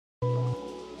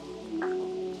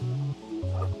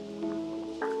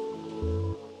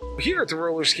here at the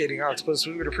Roller Skating Octopus,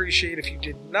 we would appreciate if you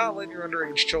did not let your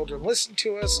underage children listen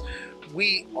to us.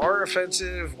 We are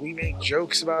offensive. We make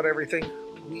jokes about everything.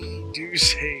 We do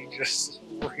say just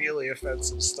really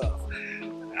offensive stuff.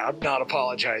 I'm not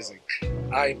apologizing.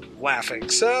 I'm laughing.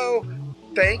 So,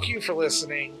 thank you for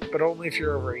listening, but only if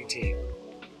you're over 18.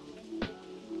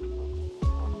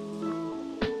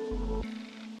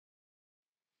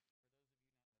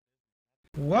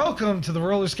 Welcome to the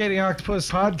Roller Skating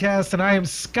Octopus podcast, and I am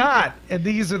Scott, and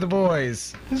these are the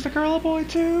boys. Is the girl a boy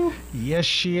too? Yes,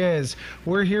 she is.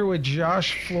 We're here with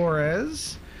Josh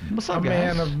Flores. What's up, a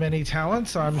guys? man of many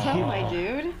talents. I'm What's up, here. my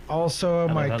dude? Also,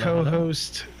 Hello, my hello,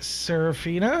 co-host,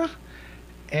 Serafina,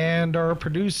 and our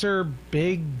producer,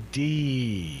 Big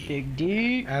D. Big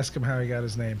D. Ask him how he got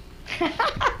his name.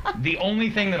 The only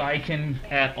thing that I can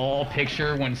at all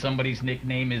picture when somebody's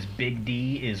nickname is Big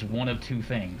D is one of two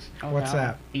things. What's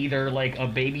that? Either like a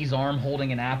baby's arm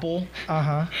holding an apple,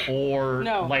 Uh-huh. or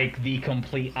No. like the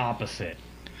complete opposite.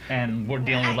 And we're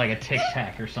dealing with like a Tic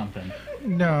Tac or something.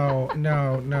 No.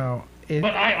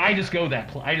 But I just go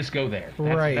I just go there.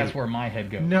 Right. That's where my head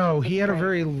goes. No, he had a Right.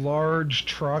 very large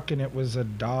truck, and it was a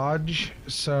Dodge,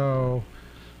 so...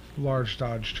 Large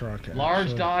Dodge truck. Large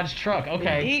actually. Dodge truck.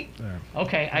 Okay. Yeah,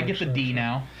 Okay, I get the D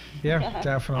now. yeah,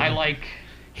 definitely. I like...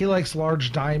 He likes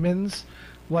large diamonds.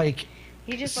 Like,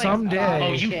 He just Someday- likes Oh,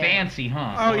 gaudy you shit. fancy,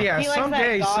 huh? oh yeah, He likes that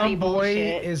someday gaudy some boy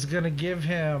bullshit. is going to give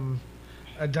him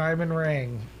a diamond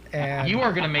ring, and You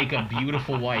are going to make a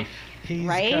beautiful wife. he's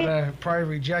Right? going to probably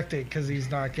reject it because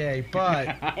he's not gay,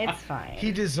 but It's fine.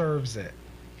 he deserves it.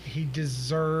 He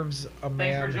deserves a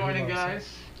man Thanks for joining, who loves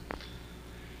guys. it.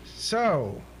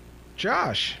 So,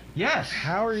 Josh, Yes.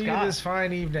 how are you Scott. this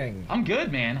fine evening? I'm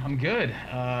good, man. I'm good.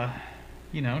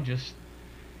 Just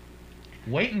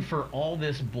waiting for all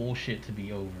this bullshit to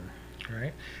be over.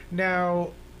 Right. Now,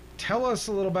 tell us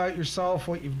a little about yourself,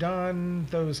 what you've done,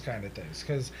 those kind of things.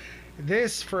 Because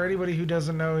this, for anybody who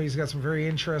doesn't know, he's got some very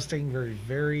interesting, very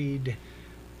varied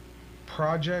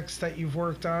projects that you've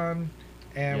worked on,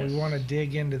 and we Yes. want to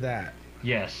dig into that.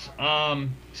 Yes.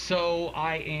 So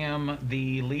I am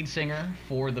the lead singer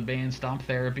for the band Stomp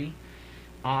Therapy.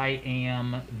 I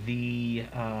am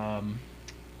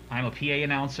I'm a PA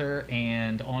announcer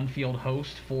and on-field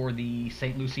host for the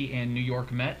St. Lucie and New York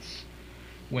Mets.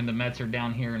 When the Mets are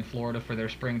down here in Florida for their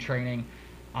spring training,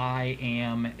 I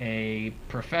am a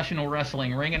professional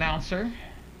wrestling ring announcer.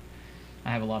 I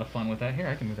have a lot of fun with that. Here,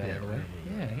 I can move that Yeah, out of the way.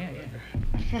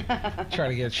 we're Yeah. Try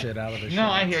to get shit out of the No,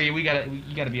 I hear you. You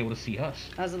gotta be able to see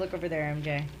us. How's it look over there,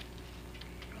 MJ?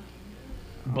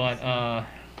 But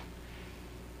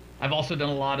I've also done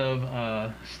a lot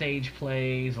of stage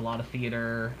plays, a lot of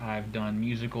theater. I've done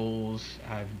musicals.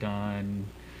 I've done.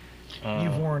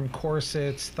 You've worn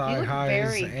corsets, You thigh look highs,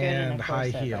 very good in and a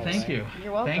high corset, by the heels. Thank way. you.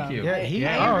 You're welcome. Thank you.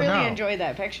 Yeah, I oh, really no. enjoyed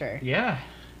that picture. Yeah.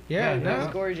 Yeah, Yeah, That was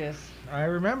no, gorgeous. I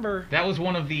remember. That was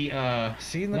one of the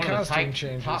Seen the one of the costume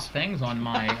changes. top things on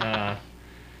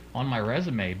my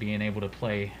resume, being able to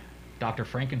play Dr.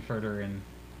 Frankenfurter in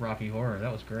Rocky Horror.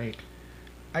 That was great.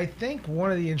 I think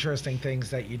one of the interesting things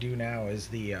that you do now is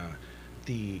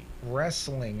the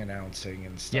wrestling announcing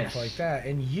and stuff Yes. like that.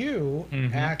 And you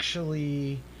Mhm.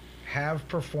 actually have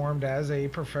performed as a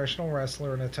professional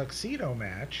wrestler in a tuxedo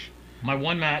match. My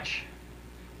one match.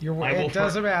 It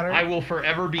doesn't matter. I will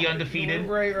forever be undefeated.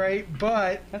 Right.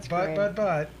 But That's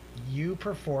great. you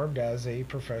performed as a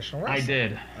professional wrestler. I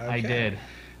did. I Okay. did.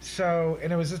 So,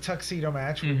 and it was a tuxedo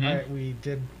match. Mhm. We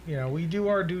did, we do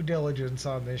our due diligence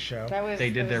on this show. That was, They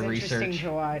did that was their interesting research.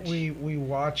 to watch. We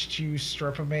watched you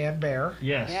strip a man bare.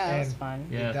 Yes. Yeah, that was and- fun.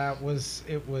 Yeah.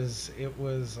 It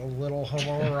was a little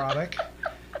homoerotic.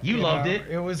 You loved know? it.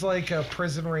 It was like a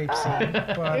prison rape scene.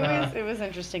 But It was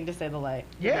interesting to say the light.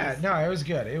 yeah, no, it was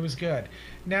good. It was good.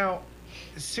 Now,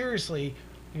 seriously,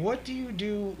 what do you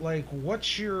do? Like,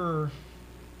 what's your?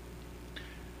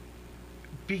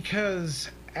 Because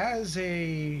as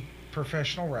a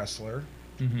professional wrestler,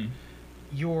 Mm-hmm.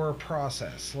 your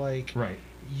process, like, Right.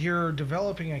 you're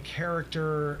developing a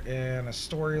character and a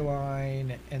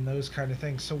storyline and those kind of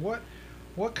things. So what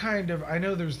kind of, I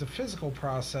know there's the physical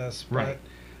process, but Right.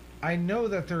 I know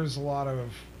that there's a lot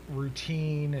of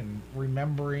routine and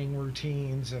remembering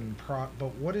routines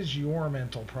but what is your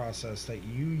mental process that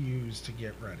you use to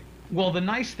get ready? Well, the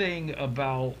nice thing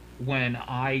about when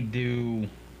I do,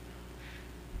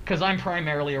 because I'm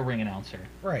primarily a ring announcer.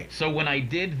 Right. So when I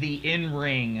did the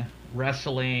in-ring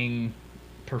wrestling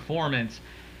performance,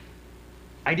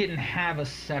 I didn't have a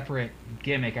separate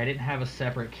gimmick. I didn't have a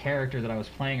separate character that I was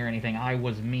playing or anything. I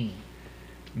was me.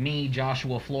 Me,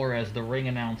 Joshua Flores, the ring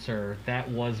announcer. That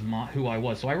was who I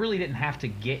was. So I really didn't have to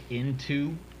get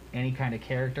into any kind of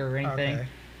character or anything. Okay.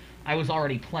 I was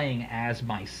already playing as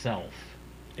myself.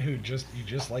 You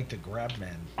just like to grab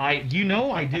men. I do. You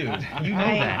know I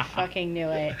that. fucking knew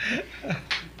it.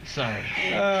 Sorry.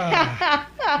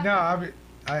 No,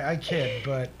 I kid,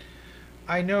 but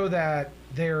I know that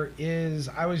there is.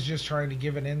 I was just trying to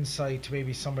give an insight to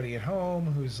maybe somebody at home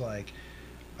who's like,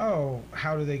 oh,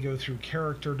 how do they go through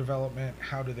character development?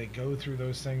 How do they go through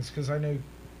those things? Because I know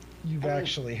you've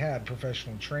actually had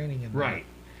professional training in that. Right.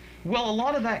 Well, a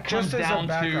lot of that comes Just as down a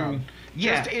background, to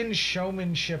just in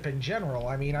showmanship in general.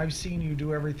 I mean, I've seen you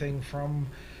do everything from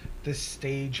the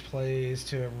stage plays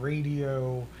to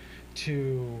radio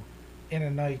to in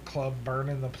a nightclub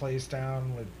burning the place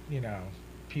down with,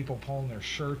 people pulling their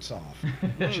shirts off.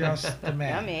 Just the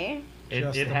men. Yummy.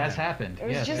 It has happened. It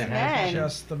was Yes, just it has men. happened.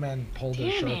 Just the men pulled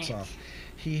their Damn shirts it. off.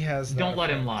 He has. Don't that let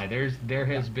him effect. lie. There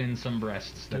has been some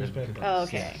breasts that There's have been- Oh,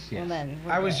 okay. Yes, Well yes. then.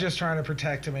 I was good. just trying to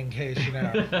protect him in case,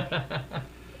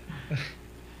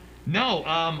 No,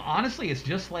 honestly, it's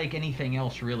just like anything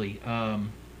else, really.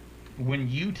 When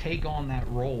you take on that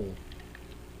role,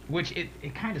 which it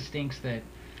kind of stinks that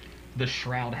the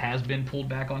shroud has been pulled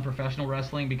back on professional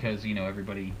wrestling because,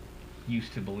 everybody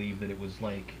used to believe that it was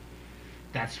like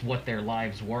that's what their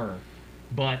lives were.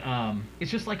 But it's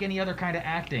just like any other kind of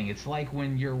acting. It's like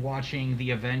when you're watching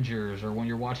The Avengers or when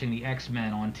you're watching the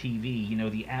X-Men on TV.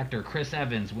 The actor Chris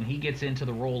Evans, when he gets into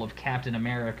the role of Captain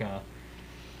America,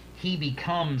 he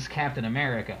becomes Captain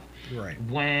America. Right.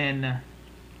 When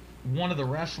one of the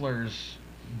wrestlers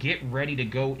get ready to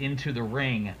go into the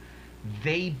ring,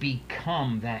 they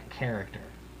become that character.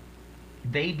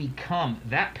 They become,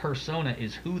 that persona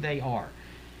is who they are.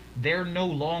 They're no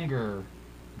longer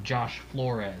Josh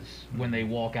Flores when they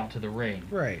walk out to the ring.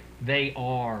 Right. They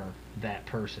are that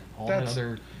person. All the That's-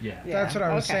 other, yeah. Yeah. That's what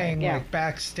I was Okay, saying. yeah. Like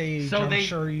backstage, So I'm they-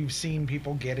 sure you've seen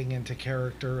people getting into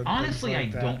character. And Honestly,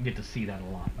 things like I that. don't get to see that a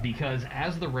lot because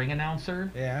as the ring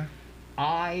announcer, Yeah.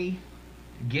 I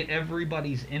get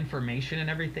everybody's information and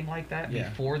everything like that Yeah.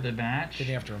 before the match. Then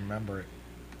you have to remember it.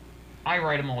 I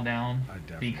write them all down I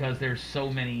definitely. because there's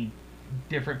so many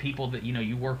different people that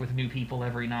you work with new people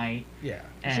every night. Yeah.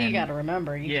 And So you got to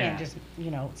remember. You Yeah. can't just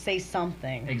say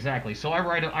something. Exactly. So I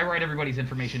write everybody's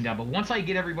information down. But once I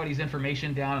get everybody's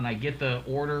information down and I get the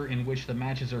order in which the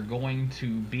matches are going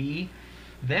to be,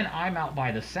 then I'm out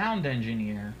by the sound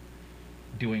engineer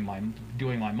doing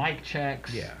my mic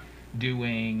checks. Yeah.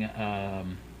 Doing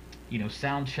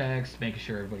sound checks, making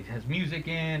sure everybody has music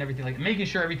in, everything like making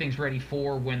sure everything's ready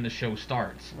for when the show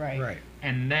starts. Right. Right.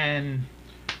 And then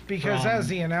Because From- as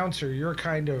the announcer, you're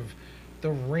kind of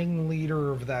the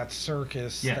ringleader of that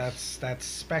circus. Yes. That's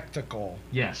spectacle,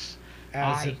 yes.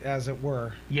 as it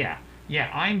were. Yeah.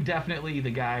 I'm definitely the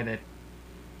guy that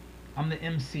I'm the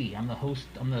MC. I'm the host.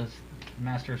 I'm the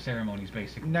master of ceremonies,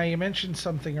 basically. Now you mentioned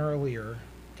something earlier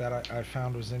that I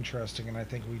found was interesting, and I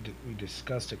think we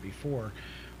discussed it before,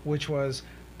 which was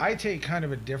I take kind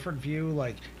of a different view.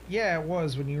 Like, yeah, it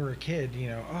was when you were a kid,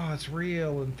 oh, it's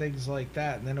real and things like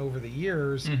that. And then over the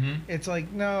years, Mm-hmm. it's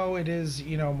like, no, it is,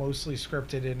 mostly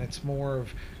scripted, and it's more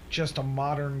of just a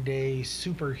modern day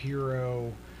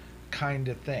superhero kind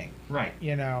of thing. Right.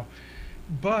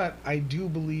 But I do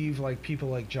believe like people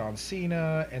like John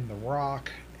Cena and The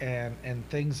Rock and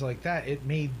things like that, it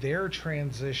made their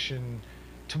transition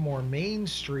to more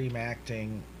mainstream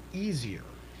acting easier.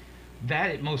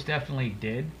 That it most definitely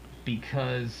did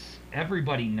because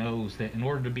everybody knows that in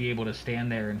order to be able to stand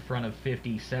there in front of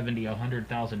 50, 70,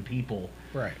 100,000 people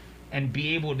Right. and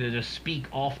be able to just speak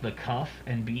off the cuff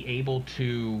and be able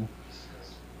to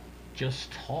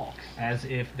just talk as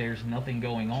if there's nothing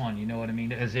going on, you know what I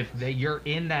mean? As if you're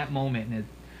in that moment and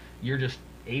you're just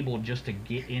able just to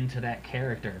get into that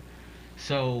character.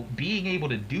 So being able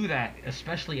to do that,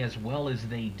 especially as well as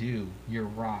they do, your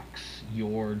Rocks,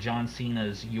 your John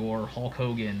Cena's, your Hulk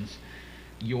Hogan's,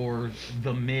 your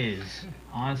The Miz.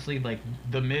 Honestly, like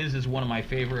The Miz is one of my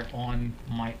favorite on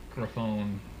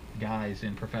microphone guys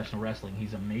in professional wrestling.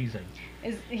 He's amazing.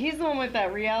 He's the one with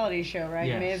that reality show, right?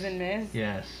 Yes. Miz and Miz.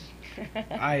 Yes.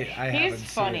 I haven't He's seen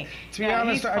funny. it. To be Yeah,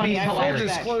 honest, he's I funny. mean, I full watched that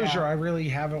disclosure, show. I really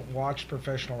haven't watched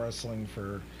professional wrestling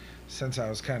since I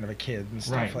was kind of a kid and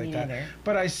stuff Right. like Me that. neither.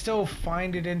 But I still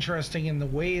find it interesting in the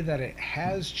way that it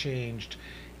has changed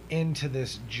into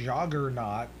this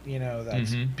juggernaut,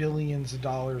 that's Mhm. billions of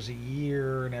dollars a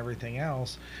year and everything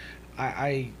else.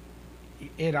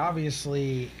 It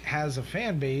obviously has a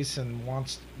fan base and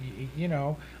wants,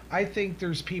 I think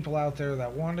there's people out there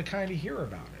that want to kind of hear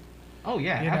about it. Oh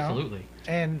yeah, You know? absolutely.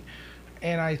 And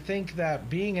I think that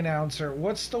being an announcer,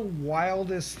 what's the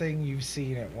wildest thing you've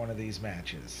seen at one of these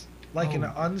matches? Like an Oh.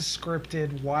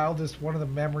 unscripted, wildest one of the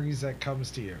memories that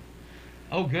comes to you.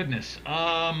 Oh goodness.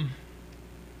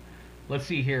 let's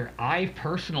see here. I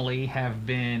personally have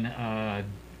been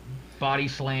body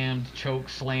slammed, choke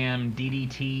slammed,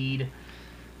 DDT'd.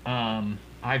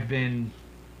 I've been,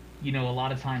 a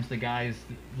lot of times the guys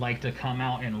like to come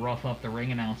out and rough up the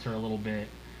ring announcer a little bit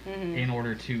in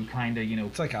order to kind of,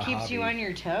 It's like a Keeps hobby. you on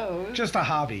your toes. Just a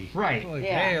hobby. Right. Like,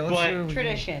 Yeah. hey, let's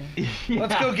Tradition.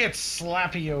 let's go get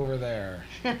Slappy over there.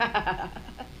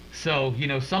 So,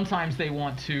 sometimes they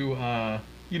want to,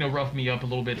 rough me up a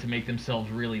little bit to make themselves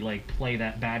really, like, play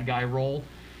that bad guy role.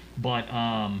 But,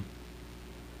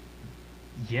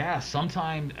 yeah,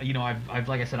 sometimes, I've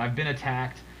like I said, I've been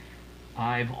attacked.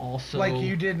 I've also... Like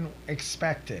you didn't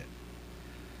expect it.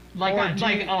 Like,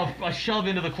 Or a shove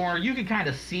into the corner. You can kind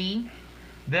of see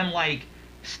them, like,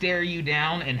 stare you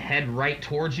down and head right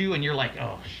towards you, and you're like,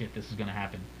 oh, shit, this is going to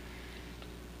happen.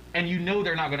 And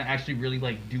they're not going to actually really,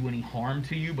 like, do any harm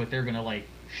to you, but they're going to, like,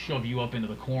 shove you up into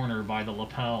the corner by the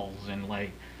lapels and,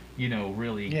 like,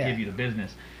 really give you the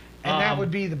business. And that would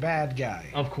be the bad guy.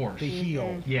 Of course. The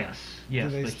heel. Yes. Do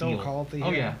they the still heel. call it the heel?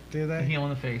 Oh, yeah. Do they? The heel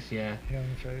in the face, yeah. Heel in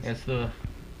the face. It's the...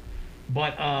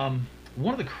 But,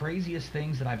 one of the craziest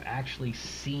things that I've actually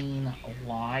seen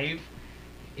live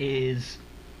is,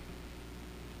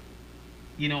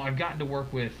 I've gotten to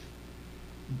work with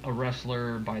a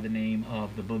wrestler by the name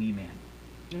of the Boogeyman.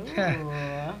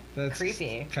 Ooh, That's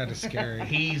creepy. kind of scary.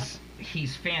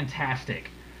 He's fantastic.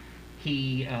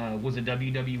 He was a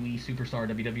WWE superstar,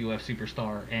 WWF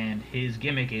superstar, and his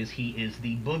gimmick is he is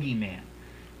the Boogeyman.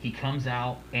 He comes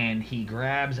out and he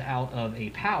grabs out of a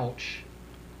pouch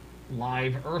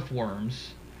live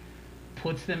earthworms,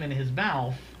 puts them in his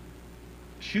mouth,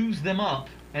 chews them up,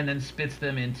 and then spits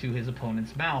them into his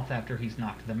opponent's mouth after he's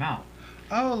knocked them out.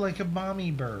 Oh, like a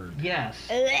mommy bird. Yes.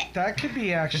 That could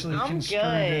be actually I'm construed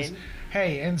as... good.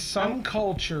 Hey, in some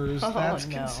cultures, Oh, that's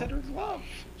no. considered love.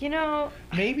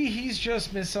 Maybe he's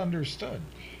just misunderstood.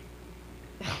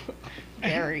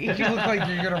 Gary. You look like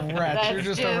you're gonna retch. That's You're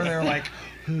just over there like,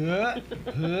 huh,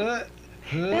 huh, huh.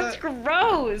 That's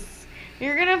gross.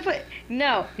 You're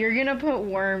gonna put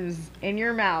worms in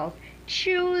your mouth.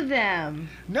 Chew them.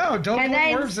 No, don't and put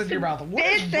then worms in your mouth. What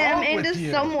is spit them wrong with into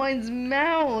you? someone's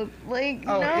mouth. Like,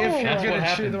 Oh, no. if you're That's what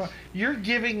gonna chew them, happens. you're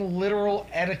giving literal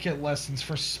etiquette lessons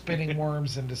for spitting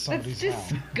worms into That's somebody's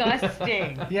mouth.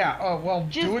 disgusting. Yeah. Oh well,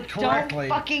 Just do it correctly.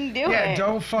 don't fucking do Yeah, it.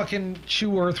 don't fucking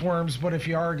chew earthworms. But if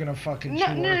you are gonna fucking chew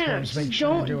earthworms, make Just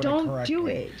sure you're doing it don't correctly. do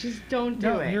it. Just don't do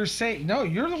No, it. you're saying no.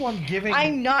 You're the one giving.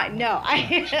 I'm not. No, Oh,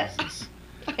 Jesus.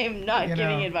 I am not You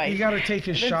giving know, advice. You got to take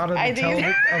a That's- shot of I the,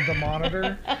 think of the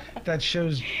monitor that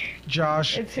shows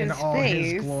Josh It's in his all his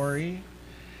face. glory.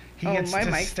 He Oh, gets my to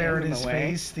mic stare at stands in his the way.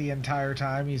 face the entire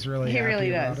time. He's really He happy really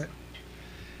about does. it.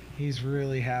 He's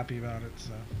really happy about it. So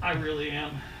I really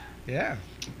am. yeah.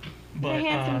 But,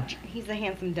 He's a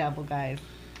handsome devil, guys.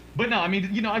 but no, I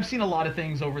mean, I've seen a lot of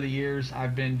things over the years.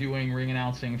 I've been doing ring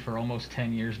announcing for almost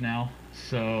 10 years now.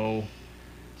 So,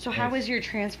 So how Yes. was your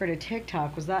transfer to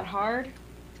TikTok? Was that hard?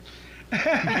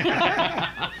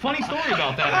 funny story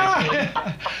about that,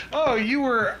 actually. Oh, you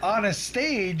were on a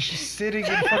stage sitting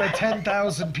in front of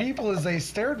 10,000 people as they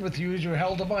stared with you as you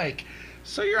held a mic.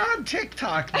 So you're on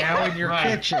TikTok now in your Right.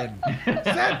 kitchen. Is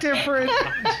that different?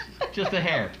 Just a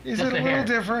hair. Is Just it a hair. little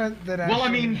different than Well, I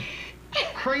actually- mean,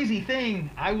 crazy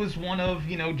thing. I was one of,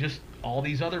 just all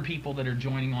these other people that are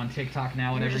joining on TikTok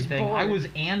now and You're just everything. I bored. was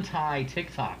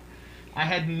anti-TikTok. I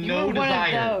had You no were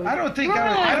desire. One of those. I don't think You're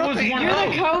I don't was think one You're of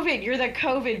the those. COVID. You're the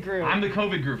COVID group. I'm the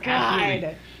COVID group. God.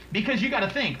 Absolutely. Because you got to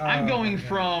think, I'm Oh, going yeah.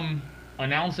 from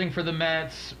announcing for the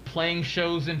Mets, playing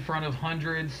shows in front of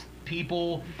hundreds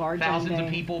people, thousands of Bartending.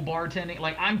 people, bartending.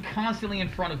 Like, I'm constantly in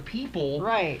front of people.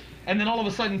 Right. And then all of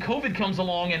a sudden, COVID comes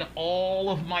along, and all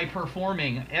of my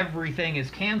performing, everything is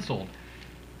canceled.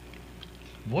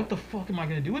 What the fuck am I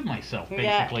gonna do with myself? Yeah.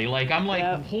 Basically, like I'm like,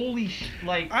 Yep. holy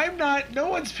like. I'm not. No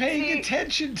one's paying See-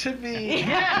 attention to me.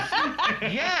 Yes,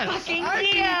 yes. Fucking I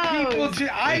need people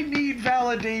to. I need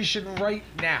validation right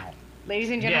now. Ladies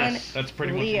and gentlemen, Yes, that's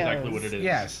pretty much Leos. exactly what it is.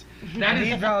 Yes. That I is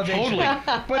need validation.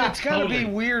 totally. But it's gotta Totally.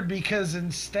 be weird because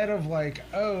instead of like,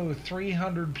 oh,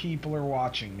 300 people are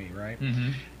watching me, right?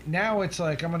 Mm-hmm. Now it's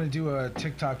like I'm gonna do a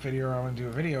TikTok video or I'm gonna do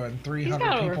a video and he's 300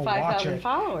 got over people watch 5,000 it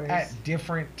followers. at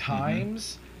different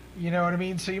times. You know what I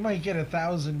mean? So you might get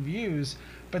 1,000 views,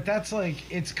 but that's like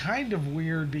it's kind of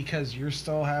weird because you're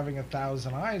still having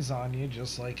 1,000 eyes on you,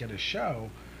 just like at a show.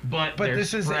 But But they're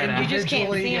this is spread out. You just can't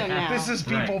individually. see 'em now. This is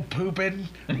Right. people pooping.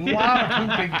 A lot of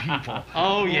pooping people.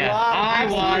 Oh yeah,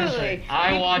 Absolutely.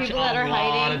 I watch a People that are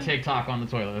lot hiding. of TikTok on the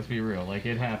toilet. Let's be real, like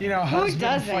it happens. You know, Who husband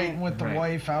doesn't? fighting with the Right.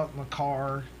 wife out in the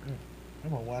car. I'm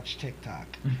gonna watch TikTok.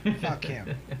 Fuck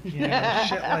him. You know,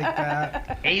 shit like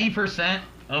that. 80%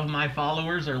 of my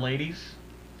followers are ladies.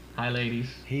 Hi,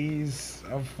 ladies.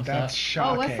 That's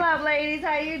shocking. Oh, what's up, ladies?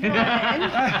 How you doing?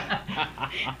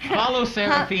 Follow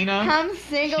Serafina. I'm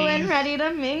single and ready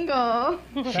to mingle.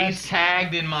 She's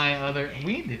tagged in my other.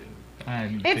 We do.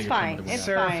 It's fine. It's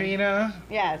Serafina. fine.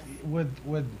 Yes.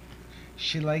 Would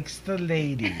she likes the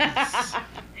ladies?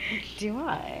 Do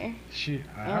I?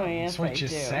 That's what you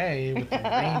say with the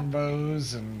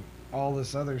rainbows and all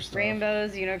this other stuff.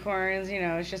 Rainbows, unicorns, you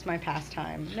know, it's just my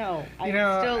pastime. No, I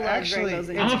still love rainbows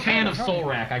and I'm a fan of Soul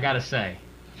Rack, I gotta say.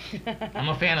 I'm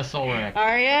a fan of Soul Rack.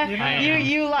 Are ya?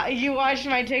 You watched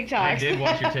my TikToks. I did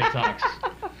watch your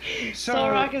TikToks. Soul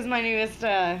Rock is my newest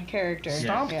character.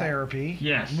 Stomp Therapy.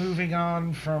 Yes. Moving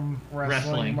on from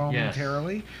wrestling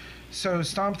momentarily. Yes. So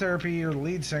Stomp Therapy, you're the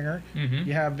lead singer. Mm-hmm.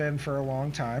 You have been for a long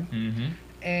time. Mm-hmm.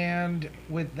 And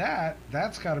with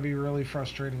that's got to be really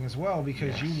frustrating as well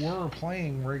because you were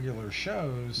playing regular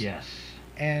shows. Yes.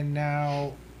 And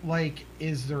now, like,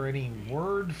 is there any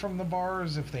word from the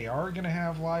bars if they are going to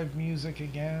have live music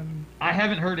again? I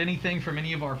haven't heard anything from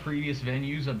any of our previous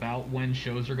venues about when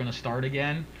shows are going to start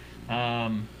again.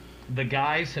 The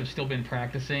guys have still been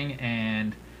practicing,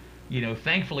 and, you know,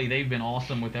 thankfully they've been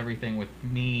awesome with everything, with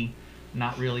me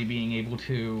not really being able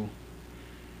to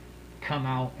come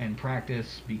out and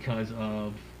practice because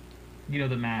of, you know,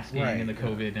 the masking and the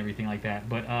COVID and everything like that.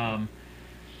 But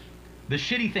the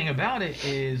shitty thing about it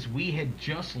is we had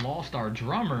just lost our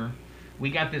drummer. We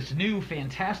got this new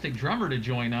fantastic drummer to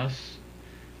join us.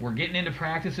 We're getting into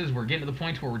practices. We're getting to the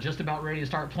point where we're just about ready to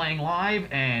start playing live,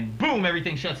 and boom,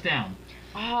 everything shuts down.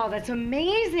 Oh, that's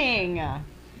amazing.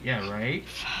 Yeah, right?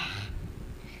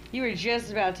 You were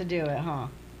just about to do it, huh?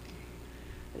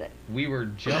 We were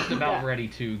just about ready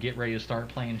to start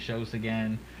playing shows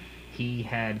again. He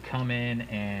had come in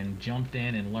and jumped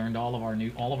in and learned all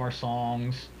of our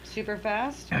songs. Super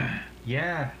fast?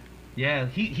 Yeah.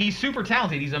 He's super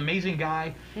talented. He's an amazing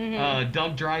guy. Mm-hmm.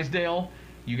 Doug Drysdale.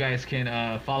 You guys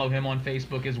can follow him on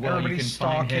Facebook as well. Everybody you can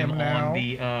find him on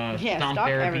the Stomp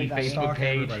Therapy Facebook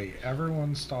page. Everybody.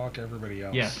 Everyone stalk everybody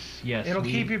else. Yes. It'll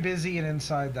keep you busy and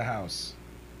inside the house.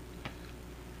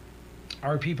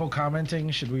 Are people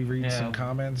commenting? Should we read some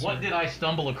comments? What did I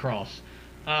stumble across?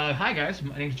 Hi guys,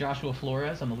 my name's Joshua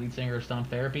Flores. I'm the lead singer of Stomp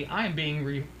Therapy. I am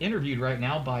being interviewed right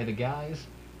now by the guys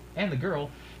and the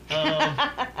girl of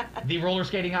the Roller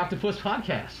Skating Octopus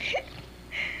podcast.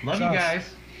 Love you guys.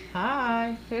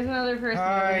 Hi. There's another person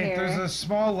Hi. over here. There's a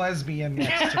small lesbian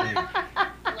next to me.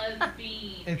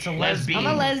 Lesbian. It's a lesbian.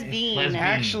 I'm a lesbian.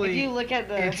 Actually, if you look at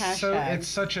the hashtag. It's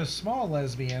such a small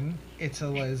lesbian. It's a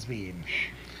lesbian.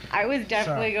 I was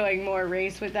definitely going more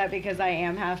race with that because I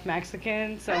am half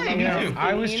Mexican. So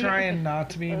I was trying not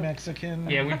to be Mexican.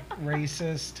 Yeah,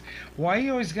 racist. Why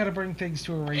you always got to bring things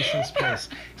to a racist place?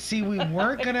 See, we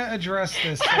weren't going to address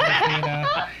this,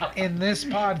 Serafina, in this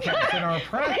podcast. In our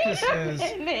practices,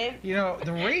 you know,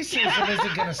 the racism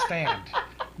isn't going to stand.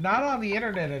 Not on the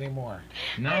internet anymore.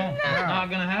 No, it's not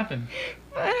going to happen.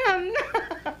 But I'm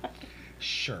not.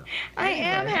 Sure. I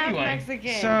am half Anyway.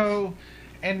 Mexican. So,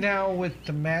 and now with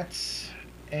the Mets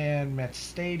and Mets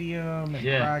Stadium and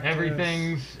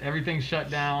practice, everything's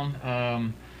shut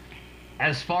down.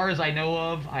 As far as I know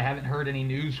of, I haven't heard any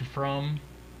news from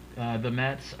the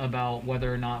Mets about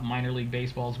whether or not minor league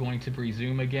baseball is going to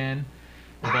resume again.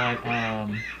 But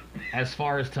as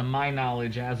far as to my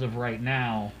knowledge, as of right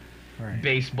now,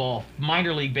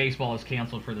 minor league baseball is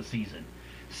canceled for the season.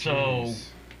 So jeez.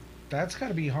 That's got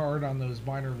to be hard on those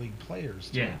minor league players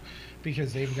too. Yeah.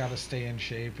 Because they've got to stay in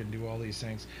shape and do all these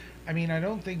things. I mean, I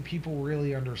don't think people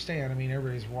really understand. I mean,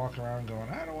 everybody's walking around going,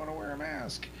 I don't want to wear a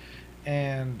mask.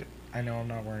 And I know I'm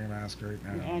not wearing a mask right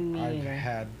now. And me I've either.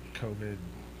 had COVID.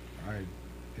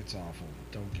 It's awful.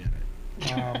 Don't get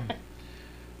it.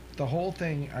 The whole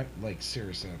thing,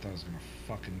 seriously, I thought I was going to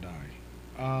fucking die.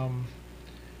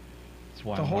 that's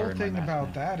why The I'm whole wearing my thing mask about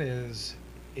now. that is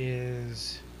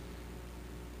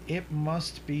it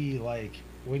must be like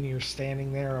when you're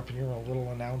standing there up in your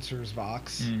little announcer's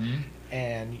box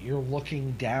and you're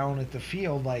looking down at the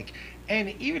field, and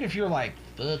even if you're like,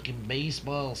 fucking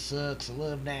baseball sucks, I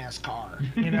love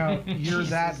NASCAR, you know, you're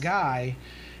that guy.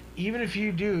 Even if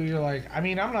you do, you're like, I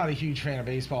mean, I'm not a huge fan of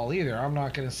baseball either. I'm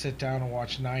not going to sit down and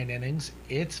watch 9 innings.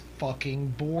 It's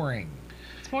fucking boring.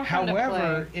 It's more fun to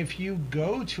However, play. if you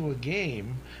go to a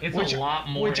game, It's which, a lot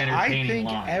more which entertaining I think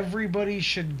live. everybody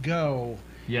should go,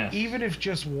 Yes. even if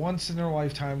just once in their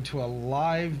lifetime, to a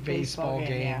live baseball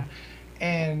game.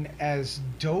 And as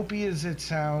dopey as it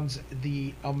sounds,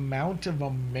 the amount of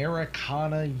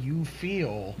Americana you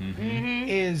feel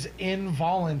is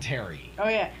involuntary. Oh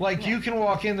yeah. Like you can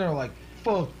walk in there like,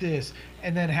 fuck this,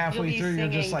 and then halfway through you're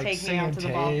just like saying,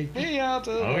 take me out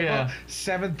to the ball. Yeah.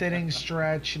 7th inning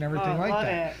stretch and everything like love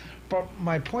that. it. But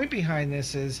my point behind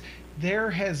this is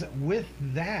there has, with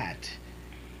that,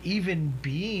 even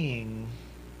being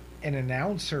an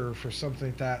announcer for something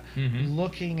like that,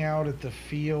 looking out at the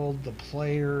field, the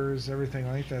players, everything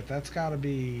like that, that's got to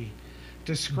be...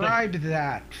 Describe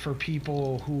that for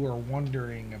people who are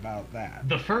wondering about that.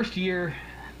 The first year,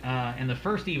 and the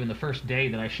first day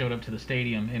that I showed up to the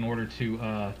stadium in order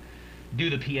to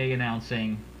do the PA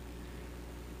announcing,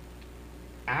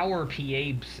 our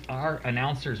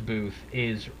announcer's booth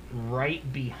is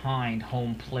right behind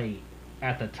home plate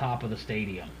at the top of the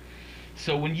stadium.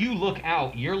 So when you look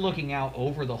out, you're looking out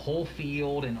over the whole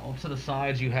field, and off to the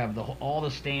sides you have all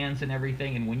the stands and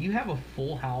everything. And when you have a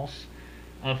full house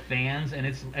of fans,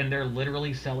 and they're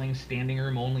literally selling standing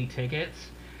room only tickets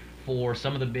for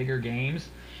some of the bigger games,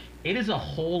 it is a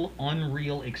whole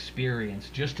unreal experience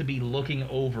just to be looking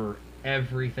over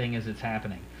everything as it's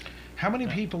happening. How many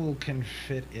people can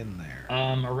fit in there?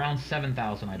 Around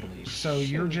 7,000, I believe. So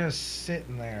you're just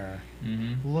sitting there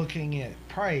looking at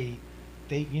probably.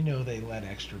 They let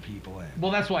extra people in.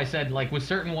 Well, that's why I said, like, with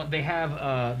certain one, they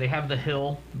have the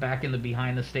hill back in the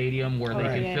behind the stadium where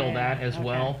they can fill that as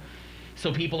well.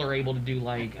 So people are able to do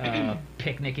like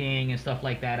picnicking and stuff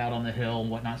like that out on the hill and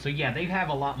whatnot. So yeah, they have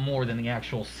a lot more than the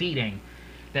actual seating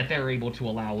that they're able to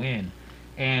allow in.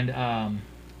 And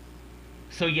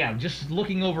so yeah, just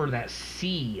looking over that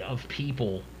sea of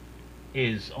people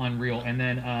is unreal. And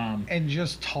then and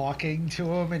just talking to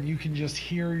them, and you can just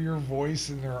hear your voice,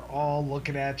 and they're all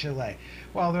looking at you like,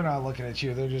 well, they're not looking at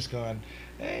you, they're just going,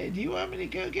 hey, do you want me to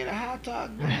go get a hot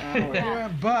dog now?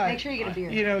 But make sure you get a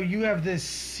beer. You have this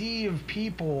sea of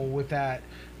people with that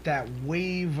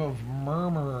wave of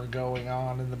murmur going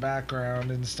on in the background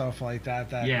and stuff like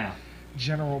that.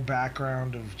 General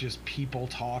background of just people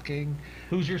talking.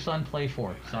 Who's your son play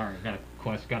for? Sorry,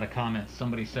 got a comment.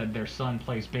 Somebody said their son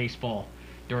plays baseball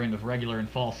during the regular and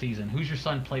fall season. Who's your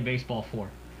son play baseball for?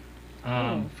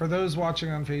 For those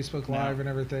watching on Facebook Live and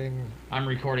everything, I'm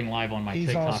recording live on my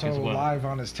TikTok as well. He's also live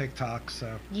on his TikTok,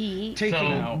 so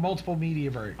taking multiple media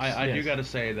breaks. I do got to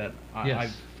say that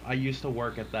I used to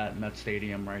work at that Met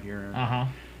Stadium right here.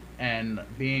 And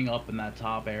being up in that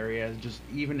top area, just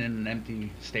even in an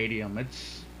empty stadium,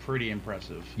 it's pretty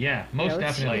impressive. Yeah, most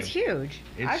definitely. It's huge.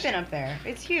 I've been up there.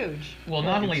 It's huge. Well,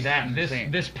 not only that,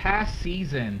 this past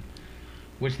season,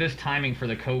 which this timing for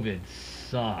the COVID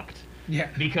sucked. Yeah,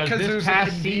 because this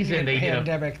past season they did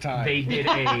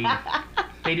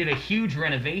they did a huge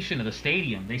renovation of the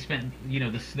stadium. They spent,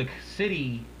 the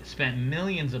city spent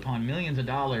millions upon millions of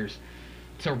dollars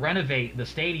to renovate the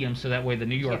stadium so that way the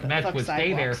New York Mets would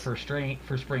stay there for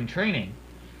spring training.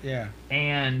 Yeah.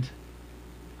 And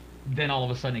then all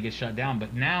of a sudden it gets shut down.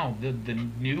 But now the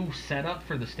new setup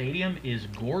for the stadium is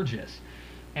gorgeous.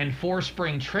 And for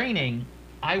spring training,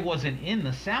 I wasn't in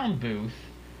the sound booth.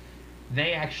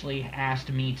 They actually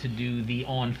asked me to do the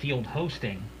on-field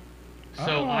hosting.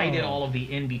 So I did all of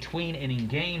the in-between inning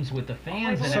games with the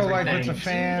fans and everything. So like with the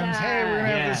fans, hey, we're going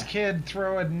to have this kid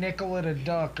throw a nickel at a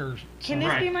duck or... Can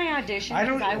this be my audition?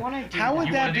 Because I want to do that. How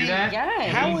would that be?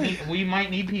 Yes. We might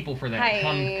need people for that. Hi.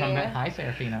 Come back. Hi,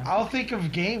 Serafina. I'll think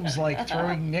of games like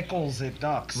throwing nickels at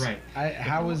ducks. Right.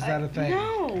 How is that a thing?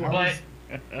 No.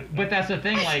 But that's the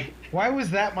thing, like... Why was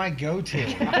that my go-to?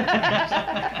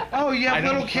 Oh, you have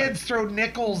little kids throw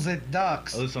nickels at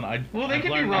ducks. Listen, they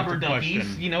can be rubber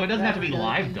duckies. It doesn't have to be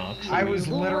live ducks. I was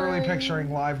literally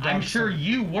picturing live ducks. I'm sure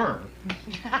you were.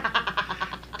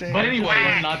 But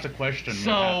anyway... not to question what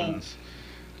happens.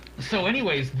 So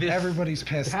anyways, this... Everybody's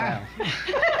pissed now.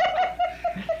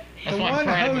 That's why I'm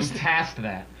trying to move past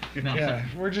that. No, yeah,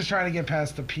 we're just trying to get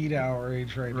past the pedo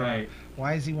outrage right now.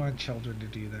 Why does he want children to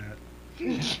do that?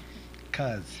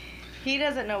 Because he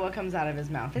doesn't know what comes out of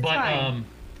his mouth. It's fine.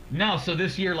 No, so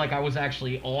this year, like, I was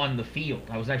actually on the field.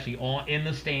 I was actually in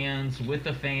the stands with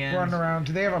the fans. Running around.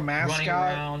 Do they have a mascot? Running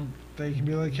around. They can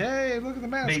be like, hey, look at the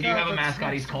mascot. They do have a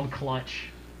mascot. He's called Clutch.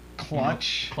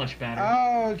 Clutch? Clutch Batter.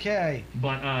 Oh, okay.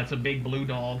 But it's a big blue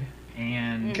dog.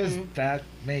 And because that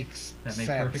makes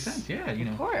perfect sense. Yeah,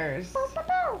 Of course.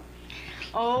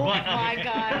 Oh my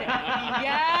God!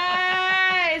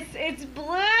 Yes, it's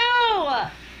blue.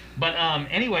 But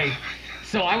anyway,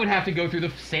 so I would have to go through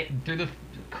the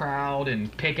crowd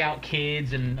and pick out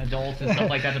kids and adults and stuff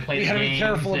like that to play the games. You gotta be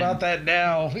careful about that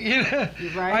now.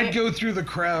 Right? I'd go through the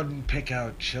crowd and pick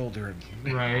out children.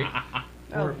 Right.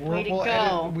 Way to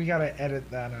go. We gotta edit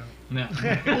that out. No.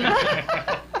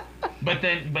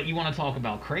 But you want to talk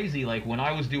about crazy? Like when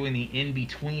I was doing the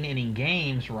in-between inning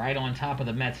games right on top of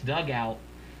the Mets dugout,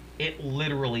 it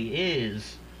literally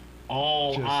is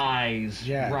all eyes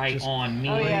on me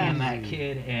and that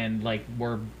kid, and like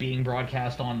we're being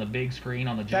broadcast on the big screen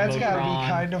on the jumbotron. That's gotta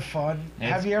be kind of fun.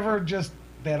 Have you ever just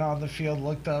been on the field,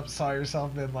 looked up, saw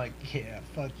yourself, been like, yeah,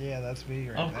 fuck yeah, that's me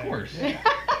right Of there. course.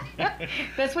 Yeah.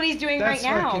 That's what he's doing right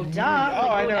now. Duh.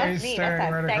 I know. He's me.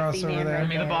 staring right across over there. I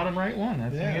mean, the bottom right one.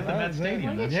 That's me at the Met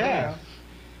Stadium. Yeah.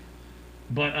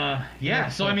 But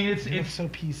so I mean, it's so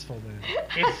peaceful, man.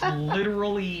 It's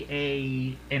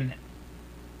literally an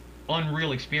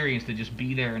unreal experience to just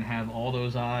be there and have all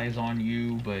those eyes on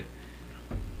you. But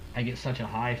I get such a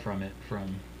high from it.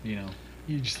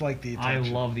 You just like the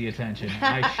attention. I love the attention.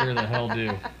 I sure the hell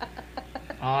do.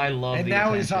 I love the attention. And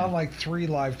now he's on like 3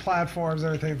 live platforms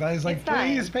and everything. He's like,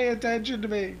 please pay attention to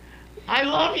me. I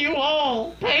love you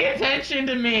all. Pay attention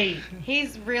to me.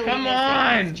 He's really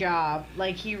missing his job.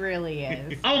 Like, he really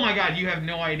is. Oh my God, you have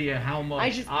no idea how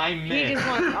much I miss. He just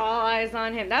wants all eyes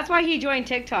on him. That's why he joined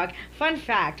TikTok. Fun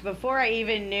fact, before I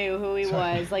even knew who he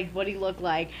was, like what he looked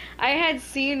like, I had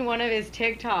seen one of his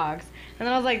TikToks, and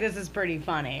I was like, this is pretty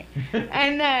funny.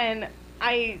 And then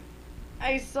I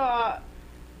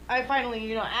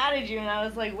finally, added you, and I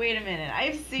was like, wait a minute,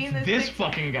 I've seen this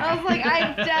fucking guy. I was like,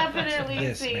 I've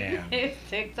definitely seen his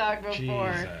TikTok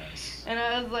before. Jesus. And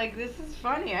I was like, this is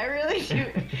funny. I really do.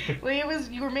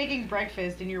 You were making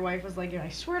breakfast, and your wife was like, I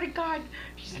swear to God,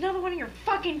 she's another one of your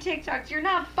fucking TikToks. You're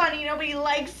not funny. Nobody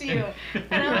likes you.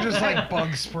 And You're just like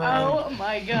bug spray. Oh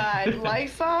my God.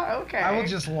 Lysol? Okay. I will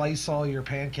just Lysol your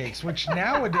pancakes, which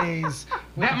nowadays...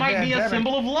 that might be a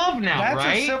symbol of love now, right?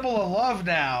 That's a symbol of love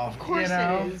now. Of course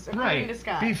it is. Right. To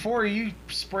Scott. Before you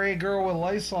spray a girl with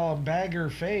Lysol and bag her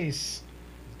face,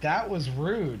 that was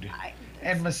rude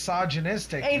and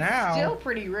misogynistic. It's now still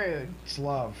pretty rude. It's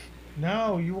love.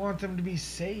 No, you want them to be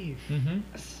safe. Mm-hmm.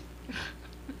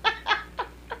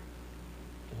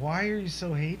 Why are you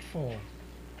so hateful?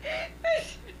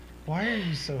 Why are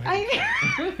you so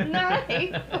hateful? I'm not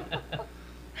hateful.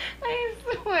 I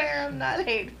swear I'm not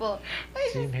hateful.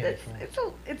 It's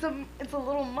a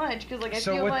little much because I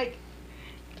feel like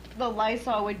the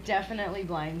Lysol would definitely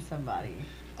blind somebody.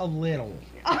 A little.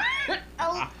 a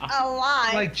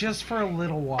lot. Like just for a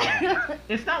little while.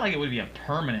 It's not like it would be a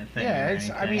permanent thing.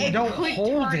 Yeah, don't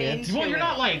hold it. Well, you're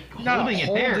not like holding it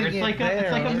there. It's like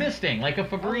a misting, like a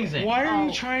Febrezing. Why are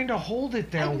you trying to hold it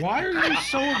there? Why are you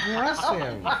so aggressive?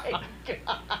 Oh my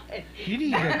God. You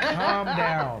need to calm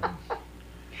down.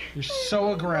 You're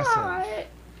so aggressive.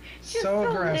 So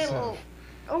aggressive.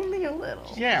 Only a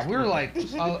little. Yeah, we're like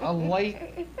a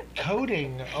light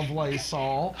coating of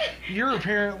Lysol. You're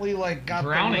apparently like got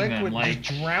drowning the liquid, them,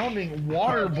 just drowning,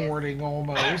 waterboarding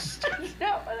almost. That's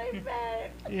not what I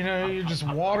meant. You're just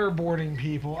waterboarding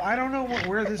people. I don't know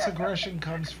where this aggression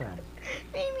comes from.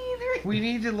 Me neither. We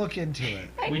need to look into it.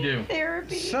 I need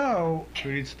therapy. So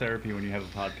who needs therapy when you have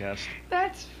a podcast?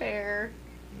 That's fair.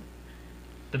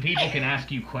 The people can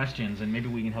ask you questions, and maybe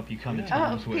we can help you come to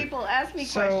terms with. People ask me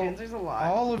questions. There's a lot.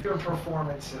 All of your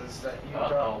performances that you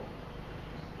don't.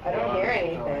 I don't hear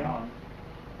anything.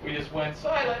 We just went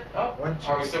silent. Oh,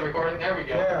 are we still recording? There we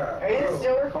go. Yeah. Are you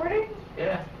still recording?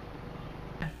 Yeah.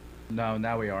 No,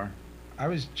 now we are. I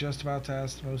was just about to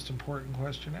ask the most important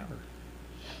question ever.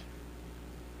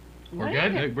 We're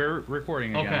good? We're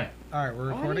recording again. Okay. All right, we're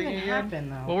recording what even again.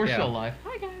 Happened, though? Well, we're still live.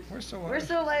 Hi guys. We're still live. We're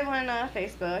still live on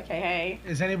Facebook. Hey.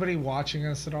 Is anybody watching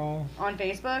us at all? On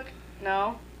Facebook?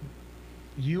 No.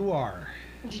 You are.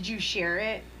 Did you share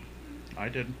it? I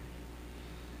did.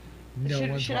 No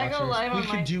one's should watching I go live us. on We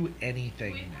could do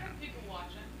anything We now. have people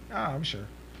watching. Oh, I'm sure.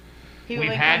 People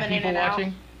We've like had coming in people and out.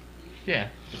 watching. Yeah.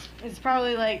 It's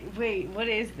probably like, wait, what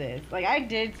is this? Like, I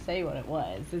did say what it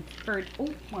was. It's for. Oh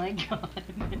my God.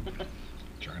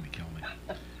 Trying to kill me.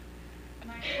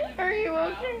 Are you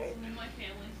okay? Some of my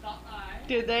family stopped by.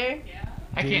 Did they? Yeah.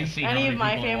 I can't see how Any many of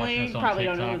my people are watching family us on probably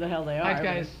don't know TikTok. who the hell they are. Hi,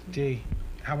 guys. D,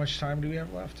 how much time do we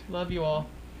have left? Love you all.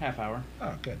 Half hour.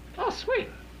 Oh, good. Oh, sweet.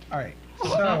 All right.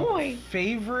 Oh, So, boy.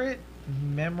 favorite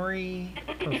memory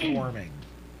performing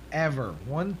ever.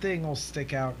 One thing will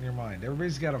stick out in your mind.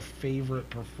 Everybody's got a favorite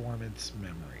performance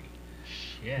memory.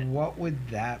 Shit. What would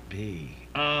that be?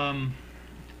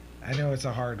 I know it's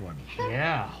a hard one.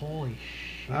 Yeah. Holy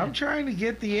shit. I'm trying to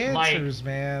get the answers,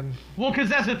 man. Well, because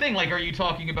that's the thing. Like, are you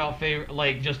talking about favorite,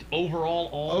 like just overall,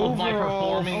 all of my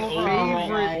performing, overall,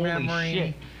 favorite holy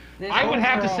memory. shit. I would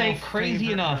have to say, Overall crazy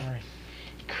favorite enough. memory.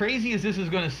 Crazy as this is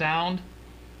going to sound,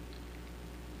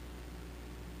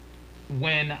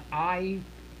 when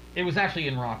it was actually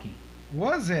in Rocky.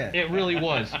 Was it? It really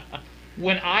was.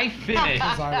 When I finished,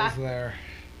 'Cause I was there.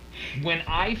 when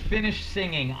I finished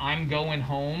singing "I'm Going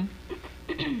Home,"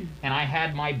 and I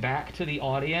had my back to the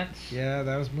audience, Yeah,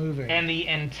 that was moving. and the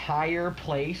entire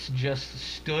place just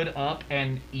stood up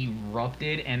and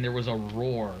erupted, and there was a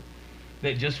roar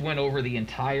that just went over the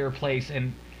entire place.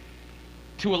 And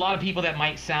to a lot of people, that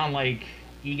might sound like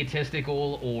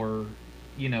egotistical or,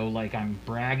 like I'm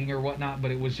bragging or whatnot,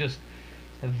 but it was just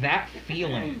that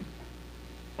feeling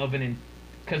of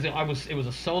because it was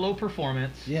a solo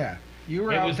performance. Yeah, you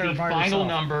were It out was there the by final yourself.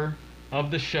 number of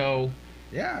the show,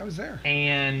 Yeah, I was there.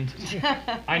 and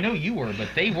I know you were, but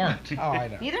they weren't. Oh, I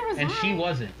know. Neither was And I. she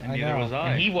wasn't. I And neither know. was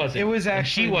I. And he wasn't. It was and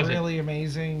actually she wasn't. really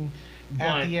amazing. But-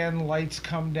 At the end, lights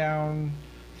come down,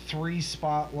 3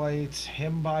 spotlights,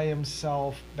 him by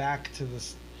himself, back to the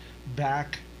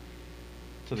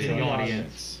To the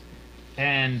audience.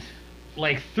 And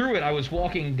like through it, I was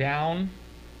walking down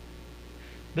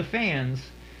the fans,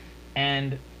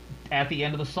 and at the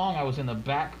end of the song, I was in the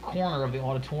back corner of the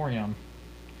auditorium.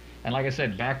 And like I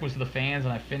said, back was to the fans,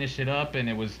 and I finished it up, and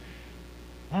it was,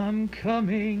 "I'm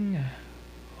coming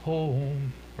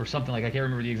home," or something like, I can't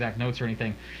remember the exact notes or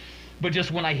anything. But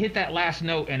just when I hit that last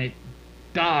note and it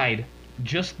died,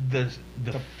 just the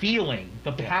feeling,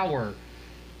 the power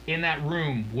in that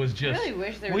room was I just. really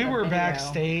wish there was We a were video.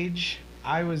 backstage.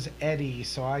 I was Eddie,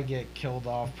 so I get killed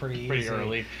off pretty Pretty easy.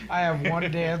 early. I have one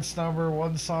dance number,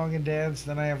 one song and dance,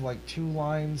 then I have like 2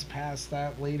 lines past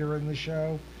that later in the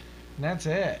show, and that's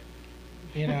it.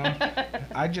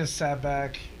 I just sat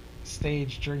back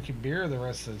stage drinking beer the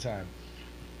rest of the time.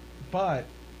 But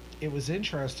it was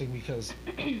interesting because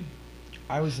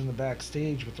I was in the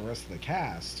backstage with the rest of the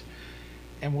cast,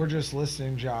 and we're just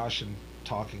listening to Josh and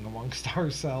talking amongst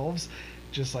ourselves,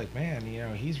 just like, man,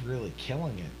 he's really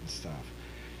killing it and stuff.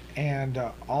 And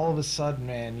all of a sudden,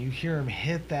 man, you hear him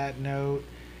hit that note,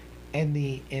 and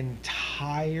the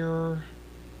entire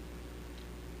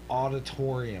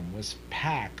auditorium was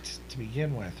packed to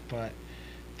begin with, but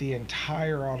the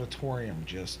entire auditorium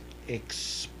just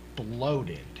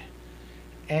exploded.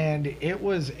 And it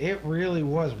really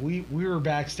was. We were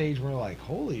backstage and we were like,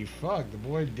 holy fuck, the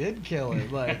boy did kill it.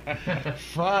 Like,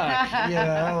 fuck,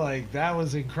 like that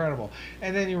was incredible.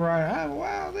 And then you were like, oh,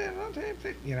 wow, then I'll take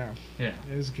it, Yeah. It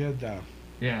was good though.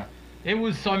 Yeah. It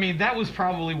was, so I mean, that was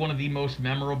probably one of the most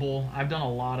memorable. I've done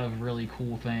a lot of really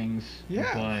cool things.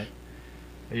 Yeah. But,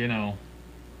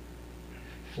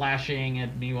 flashing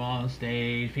at me on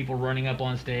stage, people running up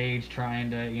on stage trying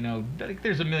to,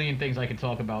 there's a million things I could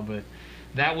talk about, but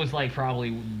that was like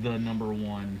probably the number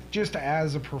one Just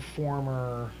as a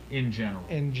performer in general.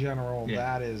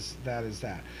 Yeah. that is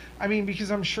that. I mean,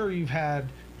 because I'm sure you've had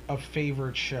a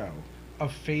favorite show, a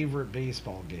favorite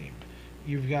baseball game.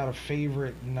 You've got a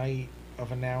favorite night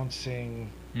of announcing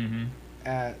Mm-hmm.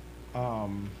 at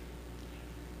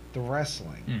the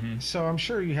wrestling. Mm-hmm. So I'm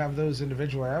sure you have those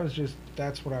individually.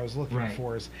 That's what I was looking Right.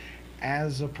 for, is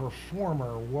as a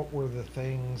performer, what were the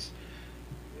things,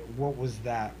 what was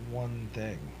that one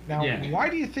thing? Now, Yeah. why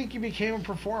do you think you became a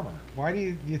performer? Why do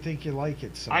you think you like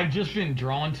it so much? I've just been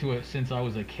drawn to it since I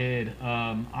was a kid.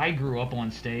 I grew up on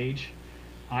stage.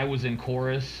 I was in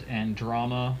chorus and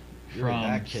drama You were from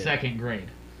that kid. 2nd grade.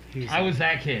 He's I was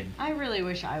that kid. I really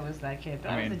wish I was that kid,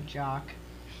 but I was a jock.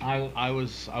 I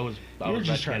was You were that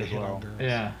just trying kid to as hit well. on girls.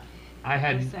 Yeah. I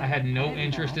had Listen, no I didn't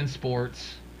interest know. in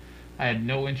sports. I had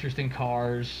no interest in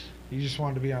cars. You just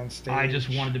wanted to be on stage. I just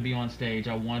wanted to be on stage.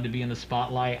 I wanted to be in the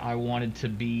spotlight. I wanted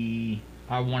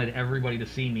everybody to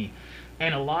see me.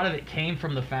 And a lot of it came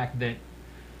from the fact that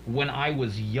when I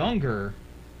was younger,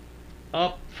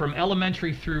 up from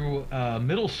elementary through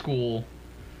middle school,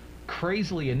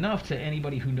 crazily enough, to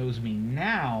anybody who knows me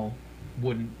now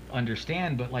wouldn't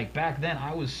understand, but like back then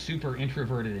I was super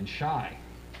introverted and shy.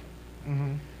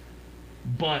 Mm-hmm.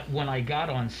 But when I got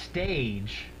on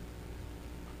stage,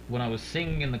 when I was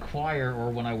singing in the choir or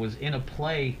when I was in a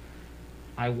play,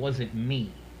 I wasn't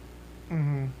me.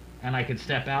 Mm-hmm. And I could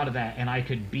step out of that and I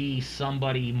could be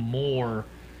somebody more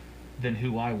than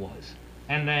who I was.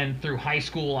 And then through high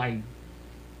school,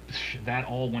 that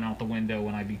all went out the window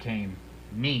when I became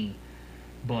me.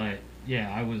 But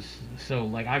yeah,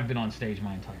 I've been on stage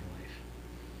my entire life.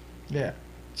 Yeah.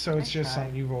 So it's I just tried.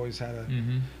 something you've always had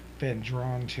Mm-hmm. been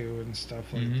drawn to and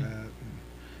stuff like Mhm.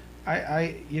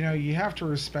 that. You have to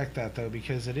respect that though,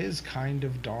 because it is kind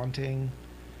of daunting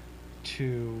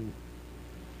to,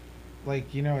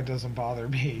 like, it doesn't bother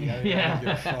me. I don't give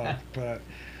a fuck, but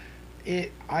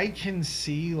I can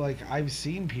see, like, I've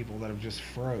seen people that have just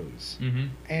froze, Mm-hmm.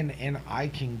 and I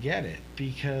can get it,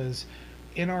 because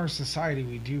in our society,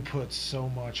 we do put so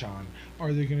much on.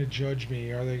 Are they going to judge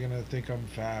me? Are they going to think I'm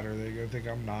fat? Are they going to think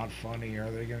I'm not funny? Are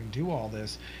they going to do all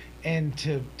this? And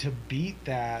to beat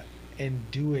that and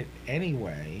do it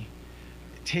anyway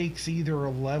takes either a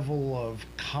level of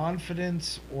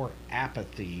confidence or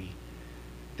apathy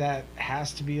that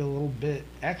has to be a little bit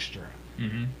extra.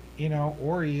 Mm-hmm. You know,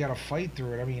 or you got to fight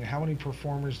through it. I mean, how many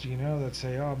performers do you know that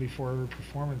say, "Oh, before every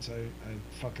performance, I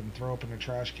fucking throw up in a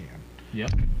trash can"?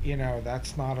 Yep. You know,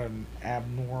 that's not an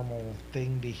abnormal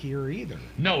thing to hear either.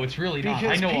 No, it's really not.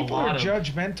 Because I know people a lot are of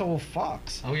judgmental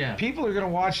fucks. Oh yeah. People are gonna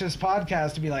watch this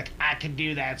podcast and be like, "I can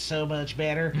do that so much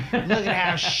better. Look at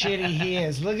how shitty he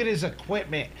is. Look at his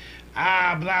equipment.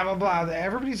 Blah blah blah."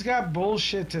 Everybody's got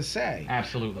bullshit to say.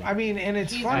 Absolutely. I mean, and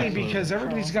it's funny Absolutely. because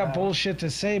everybody's got bullshit to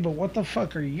say, but what the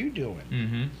fuck are you doing?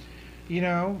 Mm-hmm. You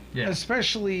know, Yeah.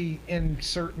 especially in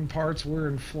certain parts. We're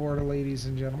in Florida, ladies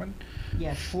and gentlemen.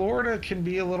 Yes. Florida can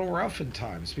be a little rough at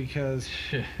times because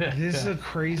this is a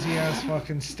crazy ass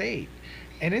fucking state.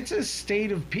 And it's a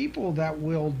state of people that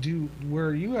will do,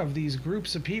 where you have these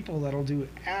groups of people that'll do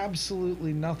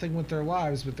absolutely nothing with their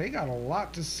lives, but they got a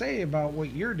lot to say about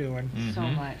what you're doing. So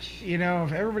Mhm. much. You know,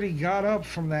 if everybody got up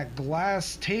from that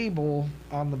glass table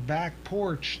on the back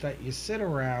porch that you sit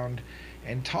around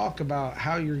and talk about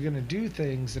how you're going to do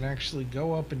things and actually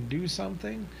go up and do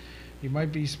something, you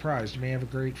might be surprised. You may have a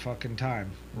great fucking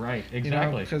time. Right. You know,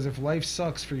 Exactly. because if life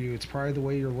sucks for you, it's probably the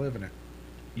way you're living it.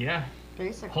 Yeah.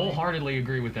 Basically. Wholeheartedly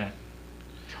agree with that.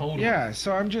 Totally. Yeah,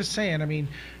 so I'm just saying, I mean,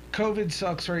 COVID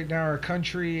sucks right now. Our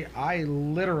country, I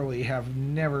literally have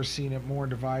never seen it more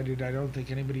divided. I don't think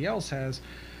anybody else has.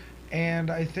 And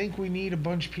I think we need a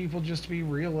bunch of people just to be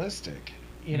realistic,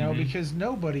 you know, Mhm. because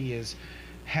nobody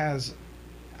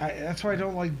that's why I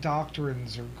don't like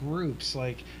doctrines or groups.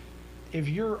 Like, if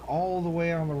you're all the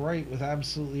way on the right with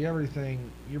absolutely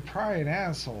everything, you're probably an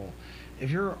asshole.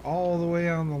 If you're all the way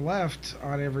on the left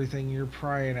on everything, you're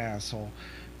probably an asshole.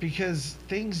 Because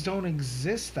things don't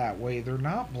exist that way. They're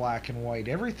not black and white.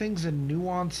 Everything's a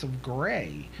nuance of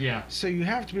gray. Yeah. So you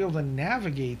have to be able to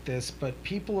navigate this, but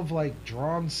people have like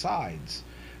drawn sides.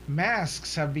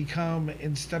 Masks have become,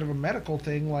 instead of a medical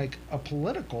thing, like a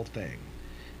political thing.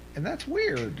 And that's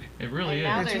weird. It really And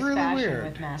now is. It's there's really fashion weird.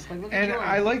 with masks. Like, look at And Jordan.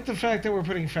 I like the fact that we're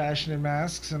putting fashion in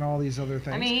masks and all these other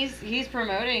things. I mean, he's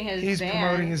promoting his He's band.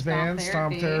 promoting his band,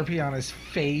 Stomp Therapy. Therapy, on his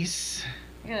face.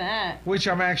 Look at that. Which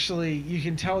I'm actually, you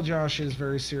can tell Josh is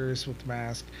very serious with the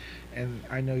mask. And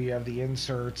I know you have the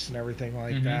inserts and everything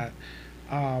like Mhm.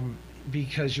 that.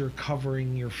 Because you're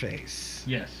covering your face.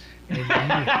 Yes.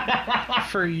 And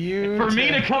for you For me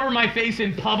to cover my face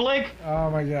in public. Oh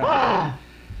my god. Ah!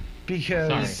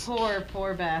 Because Sorry.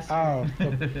 Poor bastard. oh,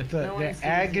 the No one sees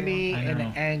agony you. I and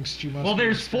know. angst you must Well, be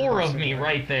there's four of experiencing me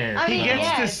right there. I He mean, so-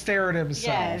 gets to yes. stare at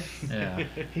himself. Yes.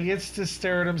 Yeah. He gets to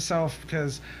stare at himself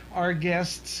because our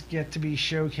guests get to be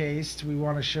showcased. We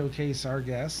want to showcase our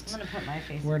guests. I'm gonna put my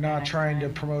face. We're in there not next trying to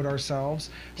time. promote ourselves.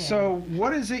 Yeah. So,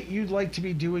 what is it you'd like to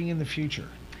be doing in the future?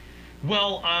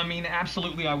 Well, I mean,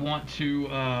 absolutely. I want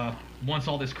to. Once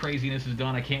all this craziness is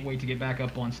done, I can't wait to get back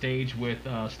up on stage with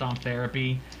Stomp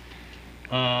Therapy.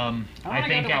 I wanna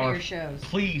think go to one of our your shows.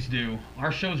 Please do.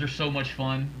 Our shows are so much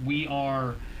fun. We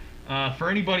are, for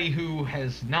anybody who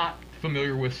has not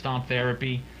familiar with Stomp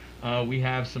Therapy, we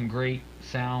have some great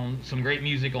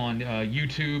music on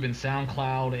YouTube and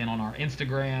SoundCloud and on our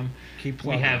Instagram. Keep We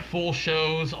plugging. have full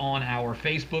shows on our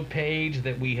Facebook page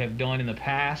that we have done in the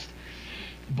past.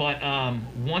 But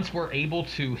once we're able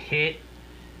to hit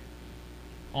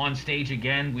on stage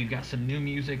again, we've got some new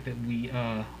music that we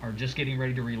are just getting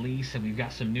ready to release, and we've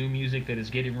got some new music that is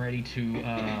getting ready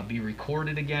to be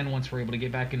recorded again once we're able to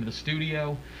get back into the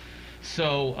studio.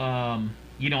 So,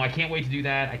 I can't wait to do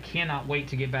that. I cannot wait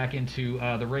to get back into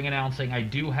the ring announcing. I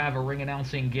do have a ring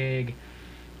announcing gig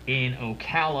in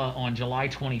Ocala on July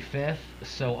 25th,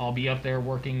 so I'll be up there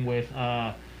working with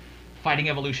Fighting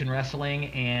Evolution Wrestling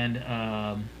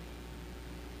and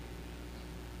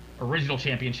Original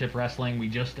Championship Wrestling.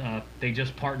 They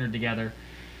just partnered together,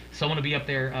 so I'm gonna be up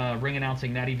there ring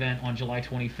announcing that event on July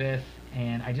 25th.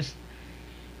 And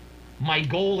my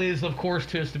goal is, of course,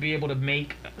 to be able to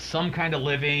make some kind of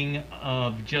living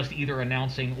of just either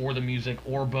announcing or the music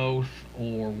or both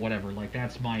or whatever. Like,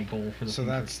 that's my goal for the So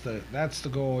future. that's the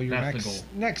goal. Your That's the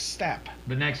next step.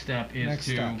 The next step is Next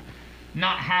to step.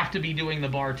 not have to be doing the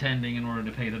bartending in order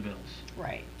to pay the bills.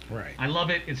 Right. Right. I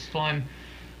love it. It's fun.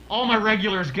 All my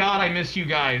regulars, God, I miss you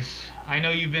guys. I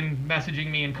know you've been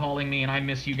messaging me and calling me, and I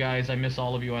miss you guys. I miss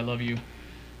all of you. I love you.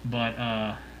 But,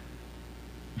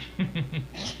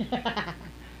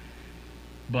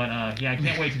 yeah, I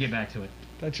can't wait to get back to it.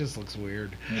 That just looks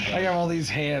weird. I have all these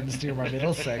hands near my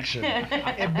middle section.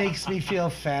 It makes me feel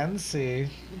fancy.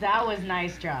 That was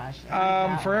nice, Josh.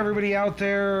 For everybody out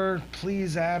there,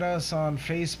 please add us on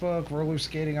Facebook, Roller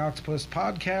Skating Octopus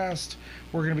Podcast.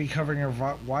 We're going to be covering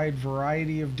a wide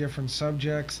variety of different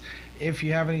subjects. If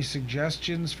you have any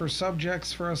suggestions for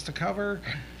subjects for us to cover,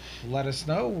 let us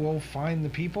know. We'll find the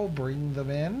people, bring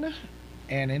them in,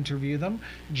 and interview them.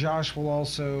 Josh will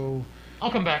also...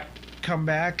 I'll come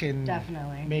back and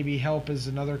definitely maybe help as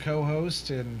another co-host,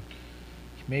 and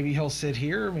maybe he'll sit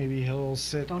here, maybe he'll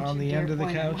sit on the end of the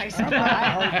couch.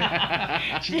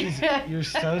 Jeez, you're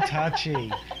so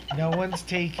touchy. No one's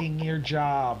taking your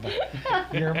job.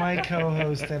 You're my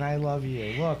co-host and I love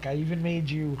you. Look, I even made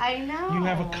you. I know. You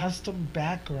have a custom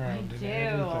background and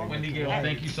everything. Wendy Gale,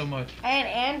 thank you so much.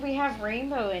 And we have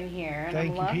Rainbow in here. And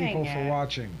thank I'm loving you people it. for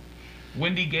watching.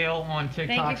 Wendy Gale on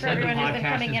TikTok. Thank you for everyone who's been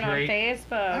coming in on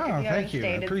Facebook. Oh, thank you.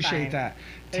 I appreciate that.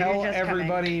 Tell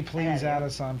everybody, please add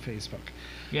us on Facebook.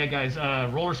 Yeah, guys,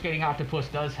 Roller Skating Octopus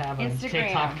does have a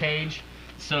TikTok page,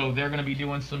 so they're going to be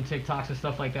doing some TikToks and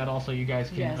stuff like that. Also, you guys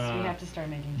can we have to start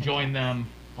making TikToks. Join them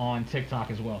on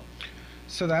TikTok as well.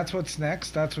 So that's what's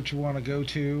next. That's what you want to go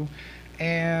to.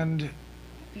 And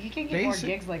you can get more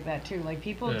gigs like that, too. Like,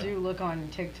 people do look on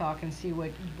TikTok and see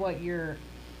what your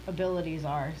abilities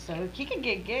are. So you can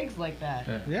get gigs like that.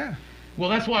 Yeah. Well,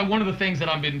 that's why one of the things that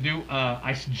I've been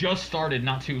I just started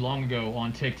not too long ago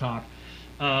on TikTok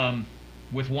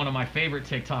with one of my favorite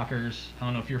TikTokers. I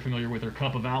don't know if you're familiar with her,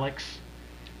 Cup of Alex.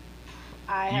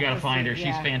 You got to find her.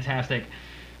 She's fantastic.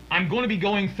 I'm going to be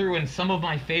going through in some of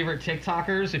my favorite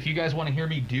TikTokers. If you guys want to hear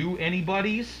me do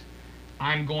anybody's,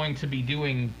 I'm going to be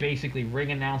doing basically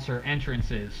ring announcer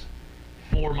entrances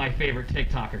for my favorite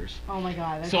TikTokers. Oh my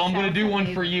god. So I'm going to do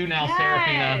one for you now,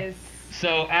 Serafina.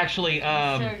 So actually,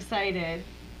 I'm so excited.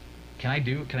 Can I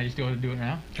just do it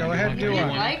now? Go ahead and do it.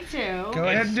 I'd like to. Go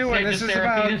ahead and do it. This is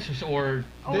about... This is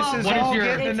all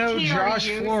getting to know Josh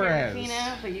Flores.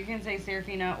 Serafina, but you can say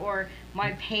Serafina, or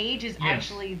my page is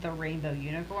actually the Rainbow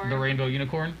Unicorn. The Rainbow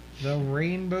Unicorn? The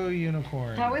Rainbow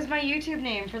Unicorn. That was my YouTube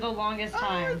name for the longest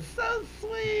time. Oh, it's so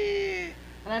sweet.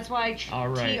 And that's why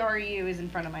TRU is in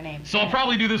front of my name. So I'll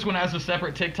probably do this one as a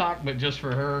separate TikTok, but just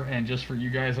for her and just for you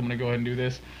guys, I'm going to go ahead and do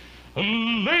this.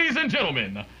 Ladies and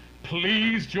gentlemen,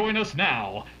 please join us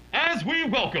now as we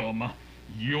welcome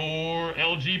your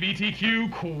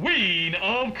LGBTQ queen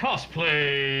of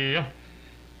cosplay.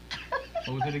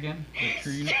 What was it again?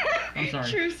 I'm sorry.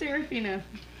 True Serafina.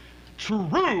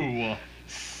 True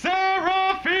Serafina!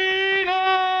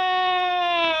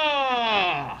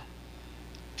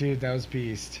 Dude, that was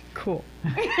beast. Cool.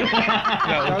 Don't steal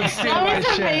my that was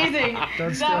shit. amazing.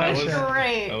 Don't steal my shit. That was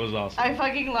great. That was awesome. I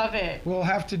fucking love it. We'll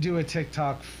have to do a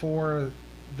TikTok for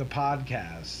the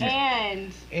podcast.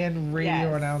 And in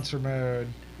radio announcer mode.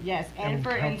 Yes, and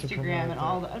for Instagram and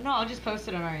all the... No, I'll just post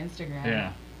it on our Instagram.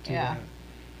 Yeah. Yeah.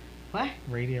 What?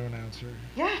 Radio announcer.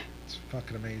 Yeah. It's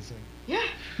fucking amazing.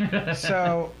 Yeah.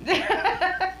 So...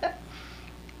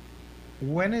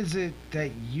 when is it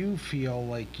that you feel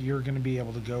like you're going to be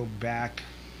able to go back?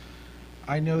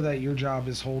 I know that your job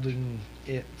is holding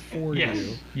it for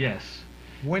you. Yes.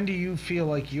 When do you feel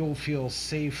like you'll feel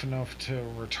safe enough to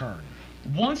return?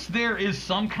 Once there is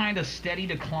some kind of steady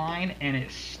decline and it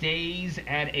stays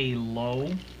at a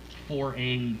low for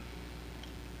a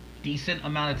decent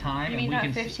amount of time. You mean not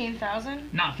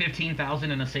 15,000? Not 15,000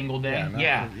 in a single day.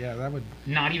 Yeah, that would...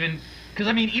 Not even... Because,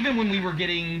 I mean, even when we were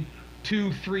getting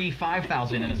 2, 3,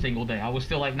 5,000 in a single day, I was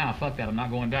still like, nah, fuck that, I'm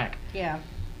not going back. Yeah.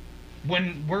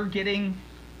 When we're getting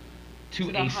to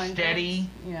a steady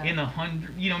in the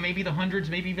hundred, maybe the hundreds,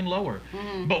 maybe even lower,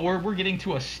 but we're getting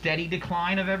to a steady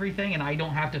decline of everything, and I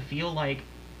don't have to feel like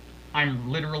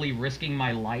I'm literally risking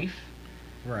my life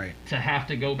to have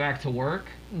to go back to work,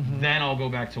 then I'll go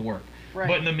back to work. Right.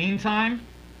 But in the meantime,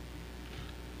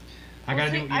 I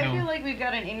gotta do. I feel like we've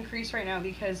got an increase right now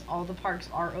because all the parks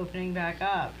are opening back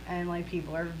up, and like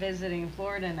people are visiting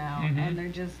Florida now, and they're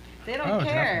just they don't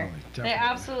care. Definitely. They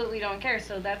absolutely don't care.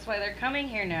 So that's why they're coming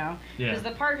here now because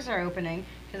the parks are opening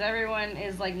because everyone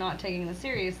is like not taking this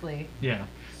seriously. Yeah.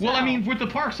 So, well, I mean, with the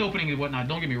parks opening and whatnot,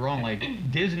 don't get me wrong.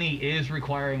 Like Disney is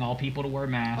requiring all people to wear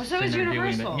masks. Oh, so is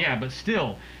Universal. Yeah, but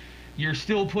still, you're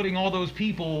still putting all those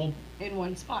people in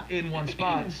one spot.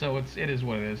 So it is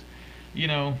what it is.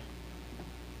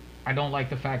 I don't like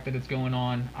the fact that it's going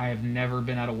on. I have never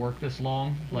been out of work this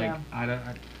long. Like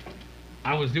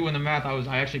I was doing the math.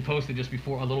 I actually posted just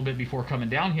before, a little bit before coming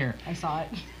down here. I saw it.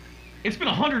 It's been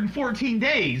 114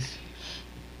 days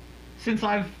since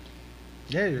I've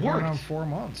you're worked. going on 4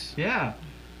 months. Yeah.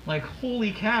 Like,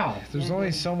 holy cow. There's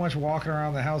only so much walking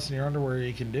around the house in your underwear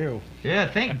you can do. Yeah,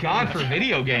 thank God for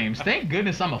video games. Thank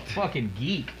goodness I'm a fucking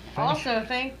geek. Also,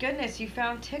 thank goodness you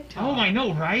found TikTok. Oh, I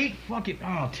know, right? Fucking,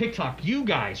 TikTok. You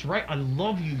guys, right? I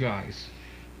love you guys.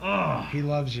 Oh, He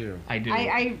loves you. I do.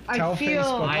 I Tell feel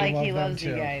Facebook like you he love loves them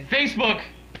you too. guys. Facebook,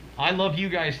 I love you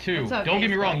guys too. What's up, Don't get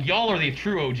me Facebook? wrong, y'all are the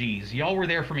true OGs. Y'all were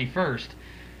there for me first.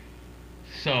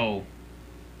 So,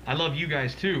 I love you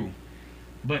guys too.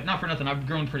 But not for nothing, I've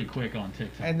grown pretty quick on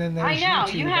TikTok. And then there's I know,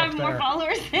 YouTube you have up more there.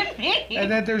 followers than me. And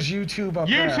then there's YouTube up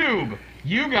there. YouTube!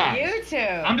 You guys!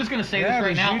 YouTube. I'm just going to say Yeah, this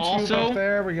right there's now YouTube also. up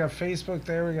there. We got Facebook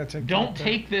there. We got TikTok. Don't there.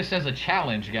 take this as a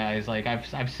challenge, guys. Like,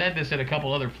 I've said this at a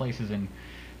couple other places, and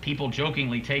people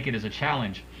jokingly take it as a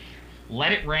challenge.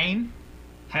 Let It Rain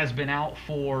has been out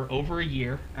for over a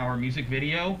year, our music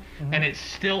video, and it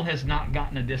still has not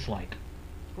gotten a dislike.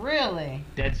 Really?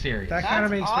 Dead serious. That kind of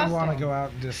That's makes me want to awesome. go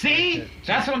out and dislike See? it.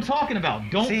 That's what I'm talking about.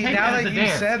 Don't See, take now that as that a you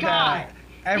dare. said God. that,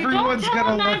 everyone's You don't tell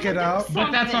gonna them look not it to do up. something.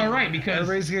 But that's all right, because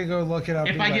Everybody's gonna go look it up.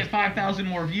 if be I like, get 5,000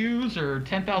 more views or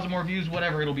 10,000 more views,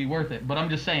 whatever, it'll be worth it. But I'm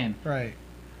just saying, right,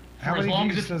 how for as many long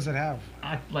as views it's does it have?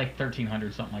 like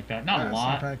 1,300, something like that. Not a That's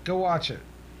lot. not bad. Go watch it,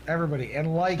 everybody,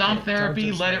 and like Stomp it. Therapy, Don't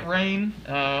just Let like It Rain,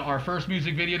 our first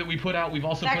music video that we put out. We've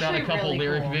also It's put out a actually couple really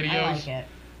lyric cool. videos. I like it.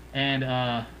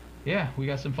 And yeah, we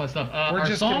got some fun stuff. We're Our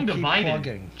just song gonna keep Divided,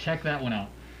 plugging. check that one out.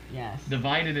 Yes.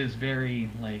 Divided is very,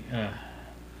 like,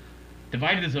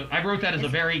 Divided is I wrote that as a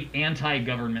very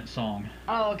anti-government song.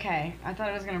 Oh, okay. I thought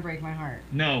it was gonna break my heart.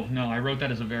 No, I wrote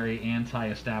that as a very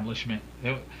anti-establishment.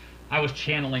 I was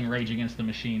channeling Rage Against the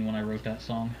Machine when I wrote that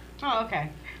song. Oh, okay.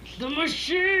 The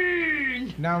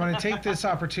machine. Now I'm going to take this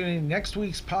opportunity. Next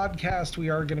week's podcast, we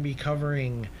are going to be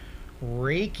covering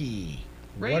Reiki.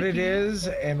 What it Reiki. is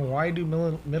and why do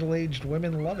middle-aged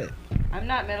women love it. I'm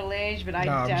not middle aged, but I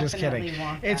No, I'm just definitely kidding.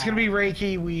 want It's that. going to be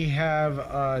Reiki. We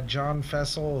have John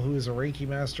Fessel, who is a Reiki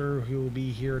master, who will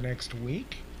be here next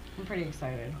week. I'm pretty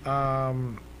excited.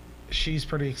 She's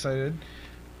pretty excited.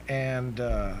 And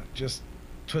just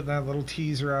putting that little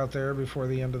teaser out there before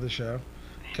the end of the show,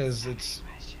 because it's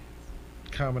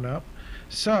coming up.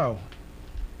 So,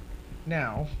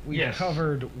 now we Yes.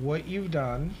 covered what you've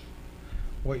done,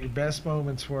 what your best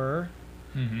moments were.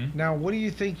 Mm-hmm. Now, what do you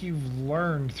think you've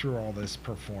learned through all this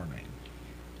performing?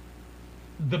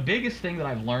 The biggest thing that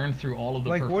I've learned through all of the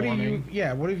Like, what performing...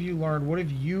 what have you learned? What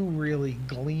have you really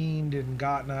gleaned and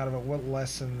gotten out of it? What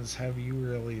lessons have you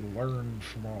really learned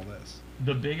from all this?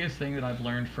 The biggest thing that I've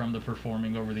learned from the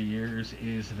performing over the years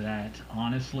is that,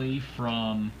 honestly,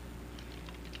 from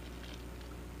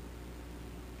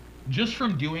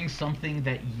doing something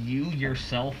that you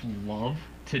yourself love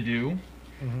to do,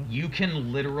 you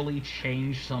can literally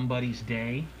change somebody's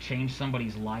day, change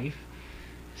somebody's life.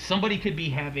 Somebody could be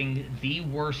having the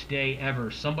worst day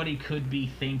ever. Somebody could be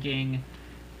thinking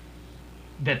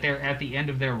that they're at the end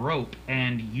of their rope,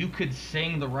 and you could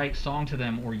sing the right song to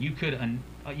them, or you could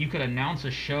announce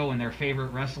a show and their favorite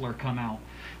wrestler come out,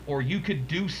 or you could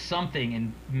do something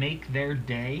and make their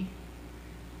day,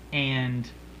 and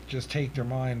Just take their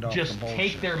mind off just the bullshit.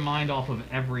 take their mind off of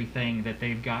everything that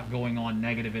they've got going on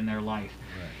negative in their life.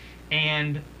 Right.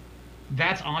 And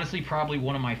that's honestly probably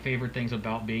one of my favorite things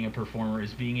about being a performer,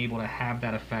 is being able to have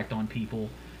that effect on people,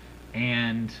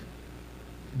 and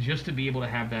just to be able to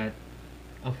have that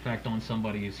effect on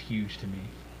somebody is huge to me.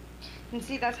 And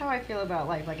see, that's how I feel about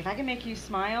life. Like, if I can make you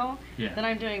smile, Yeah. then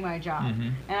I'm doing my job.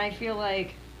 Mhm. And I feel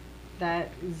like that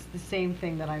is the same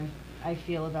thing that I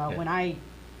feel about Yeah. when I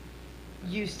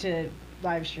used to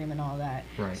live stream and all that.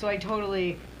 Right. So I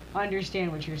totally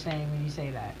understand what you're saying when you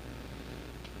say that.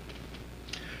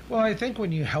 Well, I think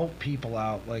when you help people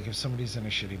out, like if somebody's in a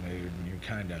shitty mood and you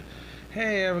kind of,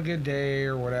 hey, have a good day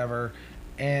or whatever,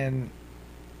 and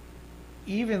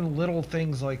even little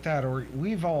things like that, or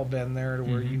we've all been there to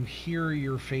where you hear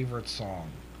your favorite song,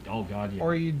 Oh God, yeah.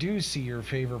 or you do see your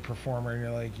favorite performer and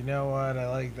you're like, you know what, I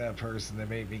like that person that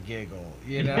made me giggle,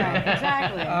 you know? Right,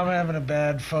 exactly. I'm having a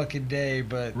bad fucking day,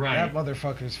 but Right. that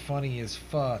motherfucker's funny as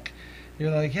fuck.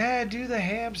 You're like, yeah, do the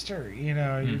hamster, you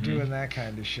know, you're doing that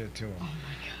kind of shit to him. Oh my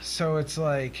god. So it's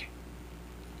like,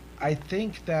 I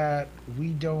think that we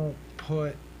don't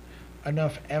put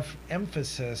enough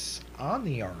emphasis on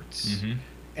the arts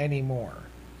anymore.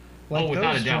 Like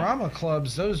without those a doubt. drama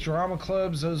clubs,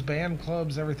 those band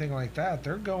clubs, everything like that,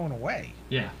 they're going away.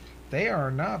 Yeah. They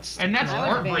are not. And that's I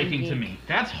was a band heartbreaking to geek. me.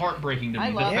 That's heartbreaking to I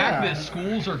me. The love fact it. that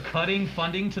schools are cutting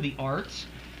funding to the arts,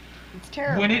 It's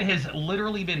terrible. when it has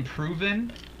literally been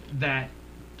proven that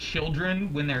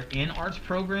children, when they're in arts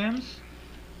programs,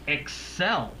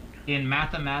 excel in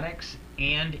mathematics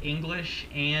and English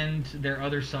and their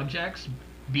other subjects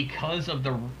because of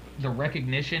the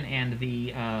recognition and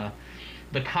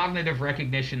the cognitive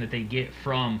recognition that they get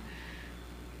from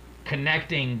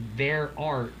connecting their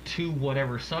art to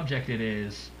whatever subject it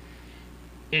is,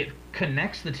 it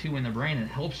connects the two in the brain and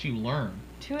helps you learn.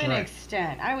 To an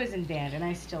extent. I was in band and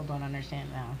I still don't understand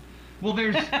math. Well,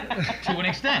 there's to an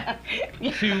extent.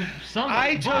 To some,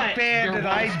 I took band and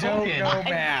I don't know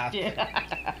math.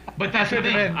 But that's the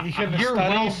thing. You're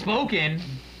well spoken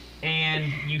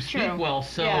and you speak True. well,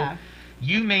 so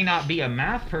you may not be a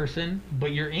math person,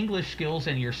 but your English skills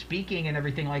and your speaking and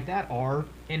everything like that are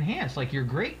enhanced. Like, you're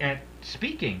great at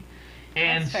speaking.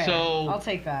 And That's fair. so I'll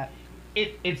take that.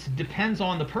 It depends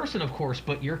on the person, of course,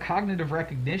 but your cognitive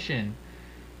recognition,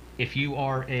 if you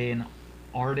are an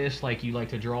artist, like you like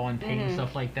to draw and paint and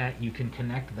stuff like that, you can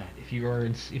connect that. If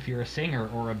you're a singer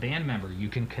or a band member, you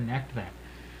can connect that.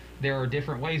 There are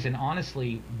different ways, and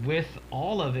honestly, with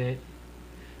all of it,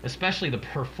 especially the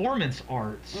performance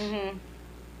arts,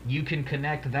 you can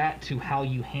connect that to how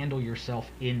you handle yourself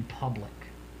in public.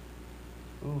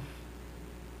 Oof.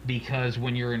 Because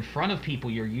when you're in front of people,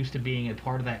 you're used to being a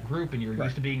part of that group, and you're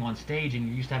used to being on stage, and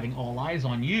you're used to having all eyes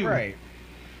on you. Right.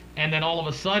 And then all of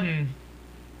a sudden,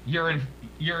 you're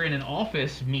in an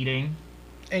office meeting,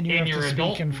 and you have to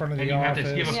speak in front of the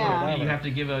office. You have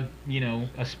to give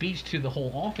a speech to the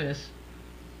whole office.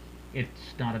 It's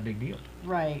not a big deal.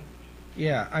 Right.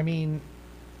 Yeah, I mean,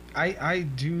 I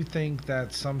do think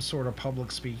that some sort of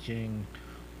public speaking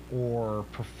or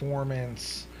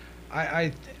performance,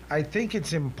 I think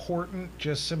it's important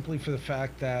just simply for the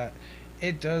fact that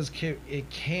it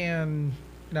can.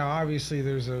 Now, obviously,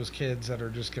 there's those kids that are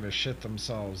just going to shit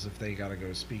themselves if they got to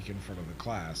go speak in front of the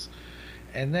class.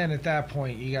 And then at that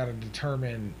point, you got to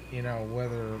determine,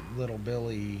 whether little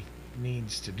Billy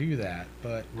needs to do that.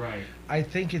 But I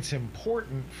think it's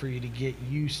important for you to get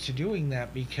used to doing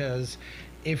that, because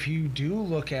if you do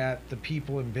look at the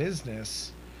people in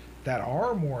business that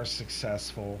are more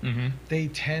successful, they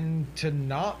tend to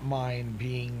not mind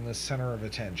being the center of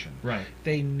attention. Right.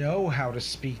 They know how to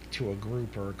speak to a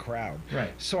group or a crowd.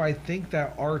 Right. So I think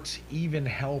that arts even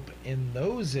help in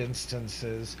those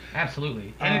instances.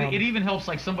 Absolutely. And it even helps,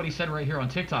 like somebody said right here on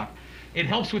TikTok, it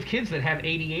helps with kids that have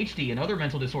ADHD and other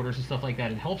mental disorders and stuff like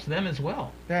that. It helps them as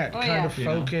well. Yeah, kind of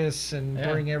focus and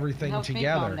bring everything Helps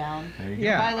together. Me calm down.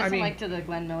 Yeah, if I listen to the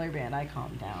Glenn Miller Band, I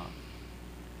calm down.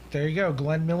 There you go.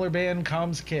 Glenn Miller Band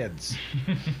calms kids.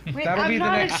 Wait, That'll be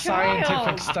the next child.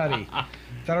 scientific study.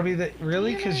 That'll be the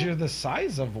really, because you're the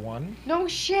size of one. No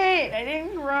shit, I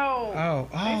didn't grow.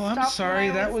 I'm sorry.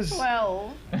 That was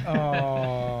 12.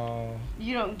 Oh.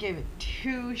 You don't give it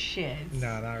two shits.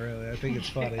 No, not really. I think it's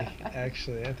funny.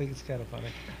 Actually, I think it's kind of funny.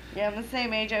 Yeah, I'm the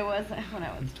same age I was when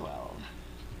I was 12.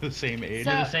 The same age.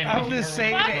 So, I'm the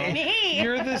same age. Me.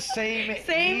 You're the same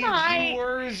Same age height. you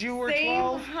were as you were Same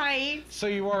 12. height. So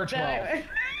you are 12.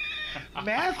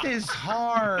 Math is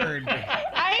hard.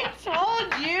 I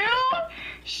told you.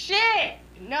 Shit.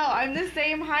 No, I'm the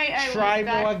same height I Try was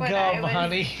back more when gum, I was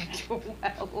honey.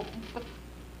 12.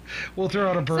 We'll throw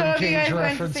out a So if you Birdcage guys went to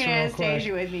reference St. real quick.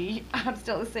 Anastasia with me, I'm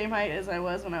still the same height as I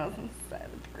was when I was in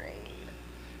 7th grade.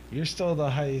 You're still the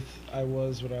height I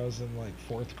was when I was in like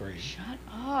 4th grade. Shut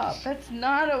up. That's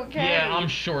not okay. Yeah, I'm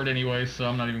short anyway, so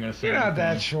I'm not even gonna say. You're not anything.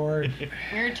 that short.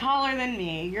 You're taller than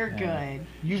me. You're good.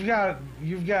 You've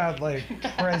got like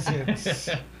presence.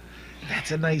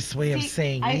 That's a nice way of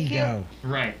saying I ego.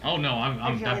 Right. Oh no,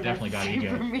 I've feel like definitely got that's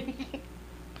ego. for me.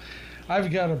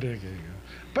 I've got a big ego.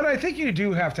 But I think you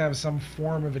do have to have some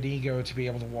form of an ego to be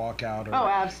able to walk out, or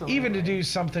absolutely. even to do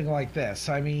something like this.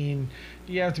 I mean,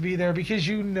 you have to be there because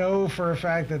you know for a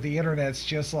fact that the internet's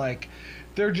just like,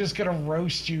 they're just gonna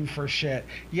roast you for shit.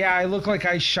 Yeah, I look like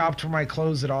I shopped for my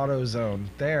clothes at AutoZone.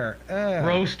 There.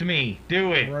 Roast me.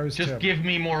 Do it. Roast Just him. give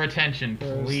me more attention,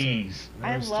 Roast please.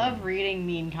 I Roast love him. reading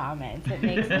mean comments. It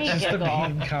makes me Just the giggle.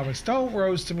 mean comments. Don't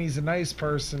roast him. He's a nice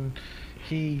person.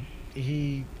 He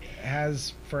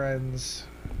has friends.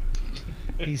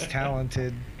 He's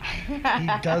talented. He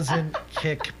doesn't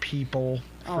kick people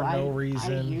for no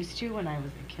reason. I used to when I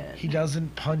was a kid. He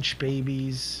doesn't punch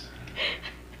babies.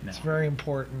 No. It's very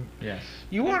important. Yes.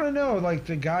 You want to know, like,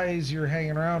 the guys you're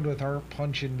hanging around with aren't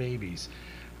punching babies.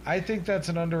 I think that's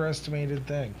an underestimated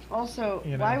thing. Also,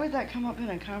 You know? why would that come up in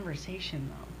a conversation,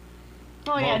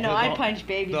 though? Oh, Well, yeah, no, I the- punch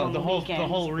babies on the weekends.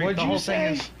 What'd you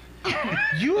say?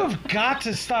 You have got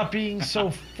to stop being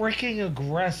so freaking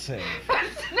aggressive.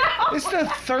 No! It's the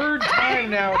third time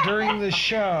now during the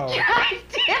show. God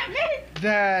damn it!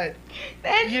 that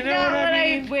That's you know not what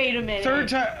I mean? Wait a minute. Third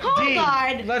time. Hold Dean,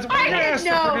 on. we I gotta didn't ask the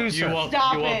know. producer.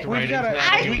 Stop you it. walked right We gotta, into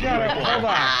that. we gotta, You hold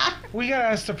Ah. on. We gotta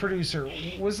ask the producer.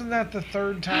 Wasn't that the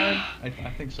third time? I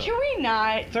think so. Can we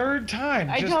not? Third time,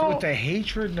 I just don't- with the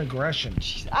hatred and aggression.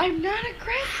 I'm not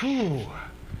aggressive. Whew.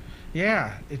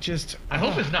 Yeah, it just. I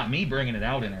hope it's not me bringing it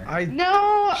out in her. I.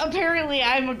 No, apparently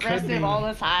I'm be. aggressive all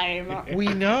the time. We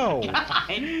know.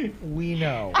 God. We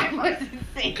know. I wasn't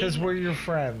saying. Because we're your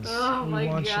friends. Oh we my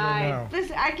want you to know. god.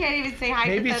 Listen, I can't even say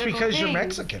hypothetical Maybe it's because you're things.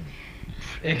 Mexican.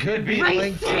 It could be Racist.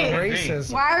 linked to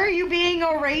racism. Why are you being a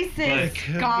racist, It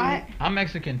could Scott? I'm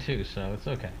Mexican too, so it's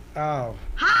okay. Oh.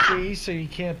 Ha! See, so you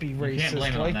can't be can't racist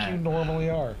blame it on like that. you normally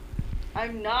are.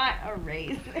 I'm not a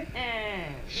racist.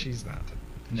 She's not.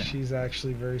 No. She's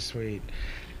actually very sweet.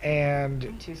 And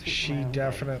I'm too sweet for she my own good.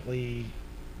 definitely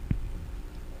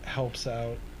helps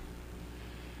out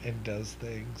and does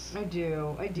things. I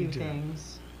do. I do You do.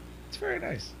 things. It's very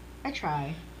nice. I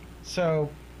try. So,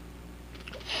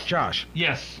 Josh,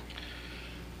 Yes.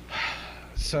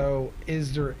 so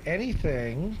is there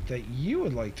anything that you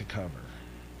would like to cover?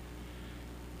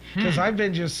 Because I've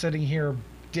been just sitting here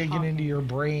digging into your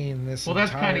brain this Well,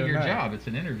 that's kind entire of your night. job. It's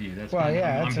an interview. That's Well, kinda,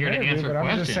 yeah, I'm it's here an to interview, answer but I'm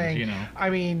questions. just saying. You know. I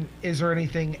mean, is there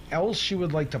anything else you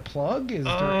would like to plug? Is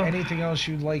there anything else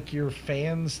you'd like your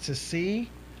fans to see?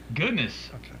 Goodness,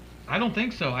 Okay. I don't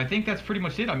think so. I think that's pretty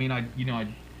much it. I mean, I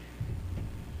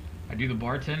do the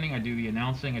bartending, I do the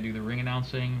announcing, I do the ring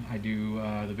announcing, I do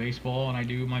the baseball, and I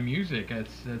do my music.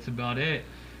 That's about it.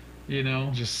 You know.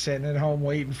 Just sitting at home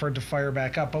waiting for it to fire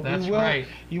back up. But That's we will. right.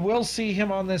 You will see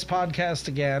him on this podcast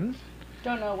again.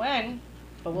 Don't know when,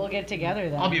 but we'll get together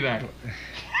then. I'll be back.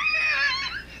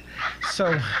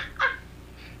 So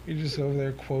you're just over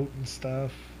there quoting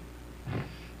stuff.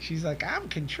 She's like, I'm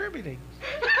contributing.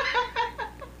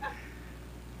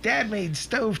 Dad made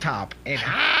stovetop, and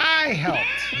I helped.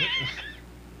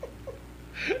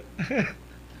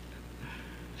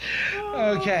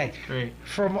 Okay. Great.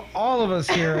 From all of us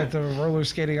here at the Roller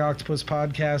Skating Octopus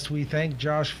podcast, we thank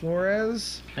Josh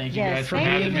Flores. Thank you Yes, guys for thank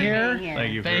you having for me. here. being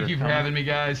Thank you. Thank you for coming. having me,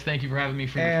 guys. Thank you for having me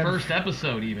for And- your first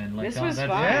episode, even. Like, This was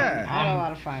that's- fun. Yeah. I had a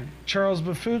lot of fun. Charles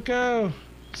Bafuco,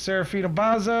 Serafina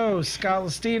Bazzo, Scott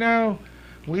Listino,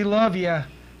 we love you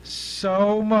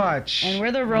so much. And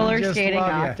we're the We roller just skating love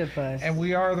ya. octopus. And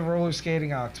we are the Roller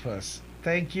Skating Octopus.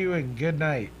 Thank you and good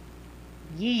night.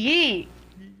 Yee yee.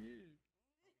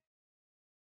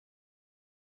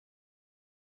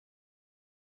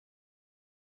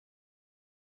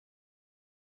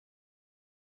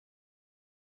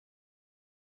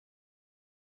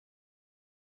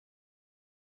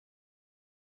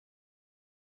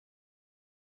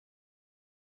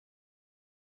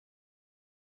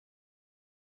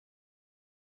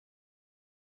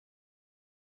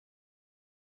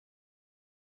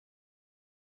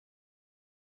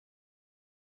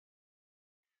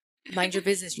 Mind your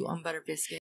business, you unbutter biscuit.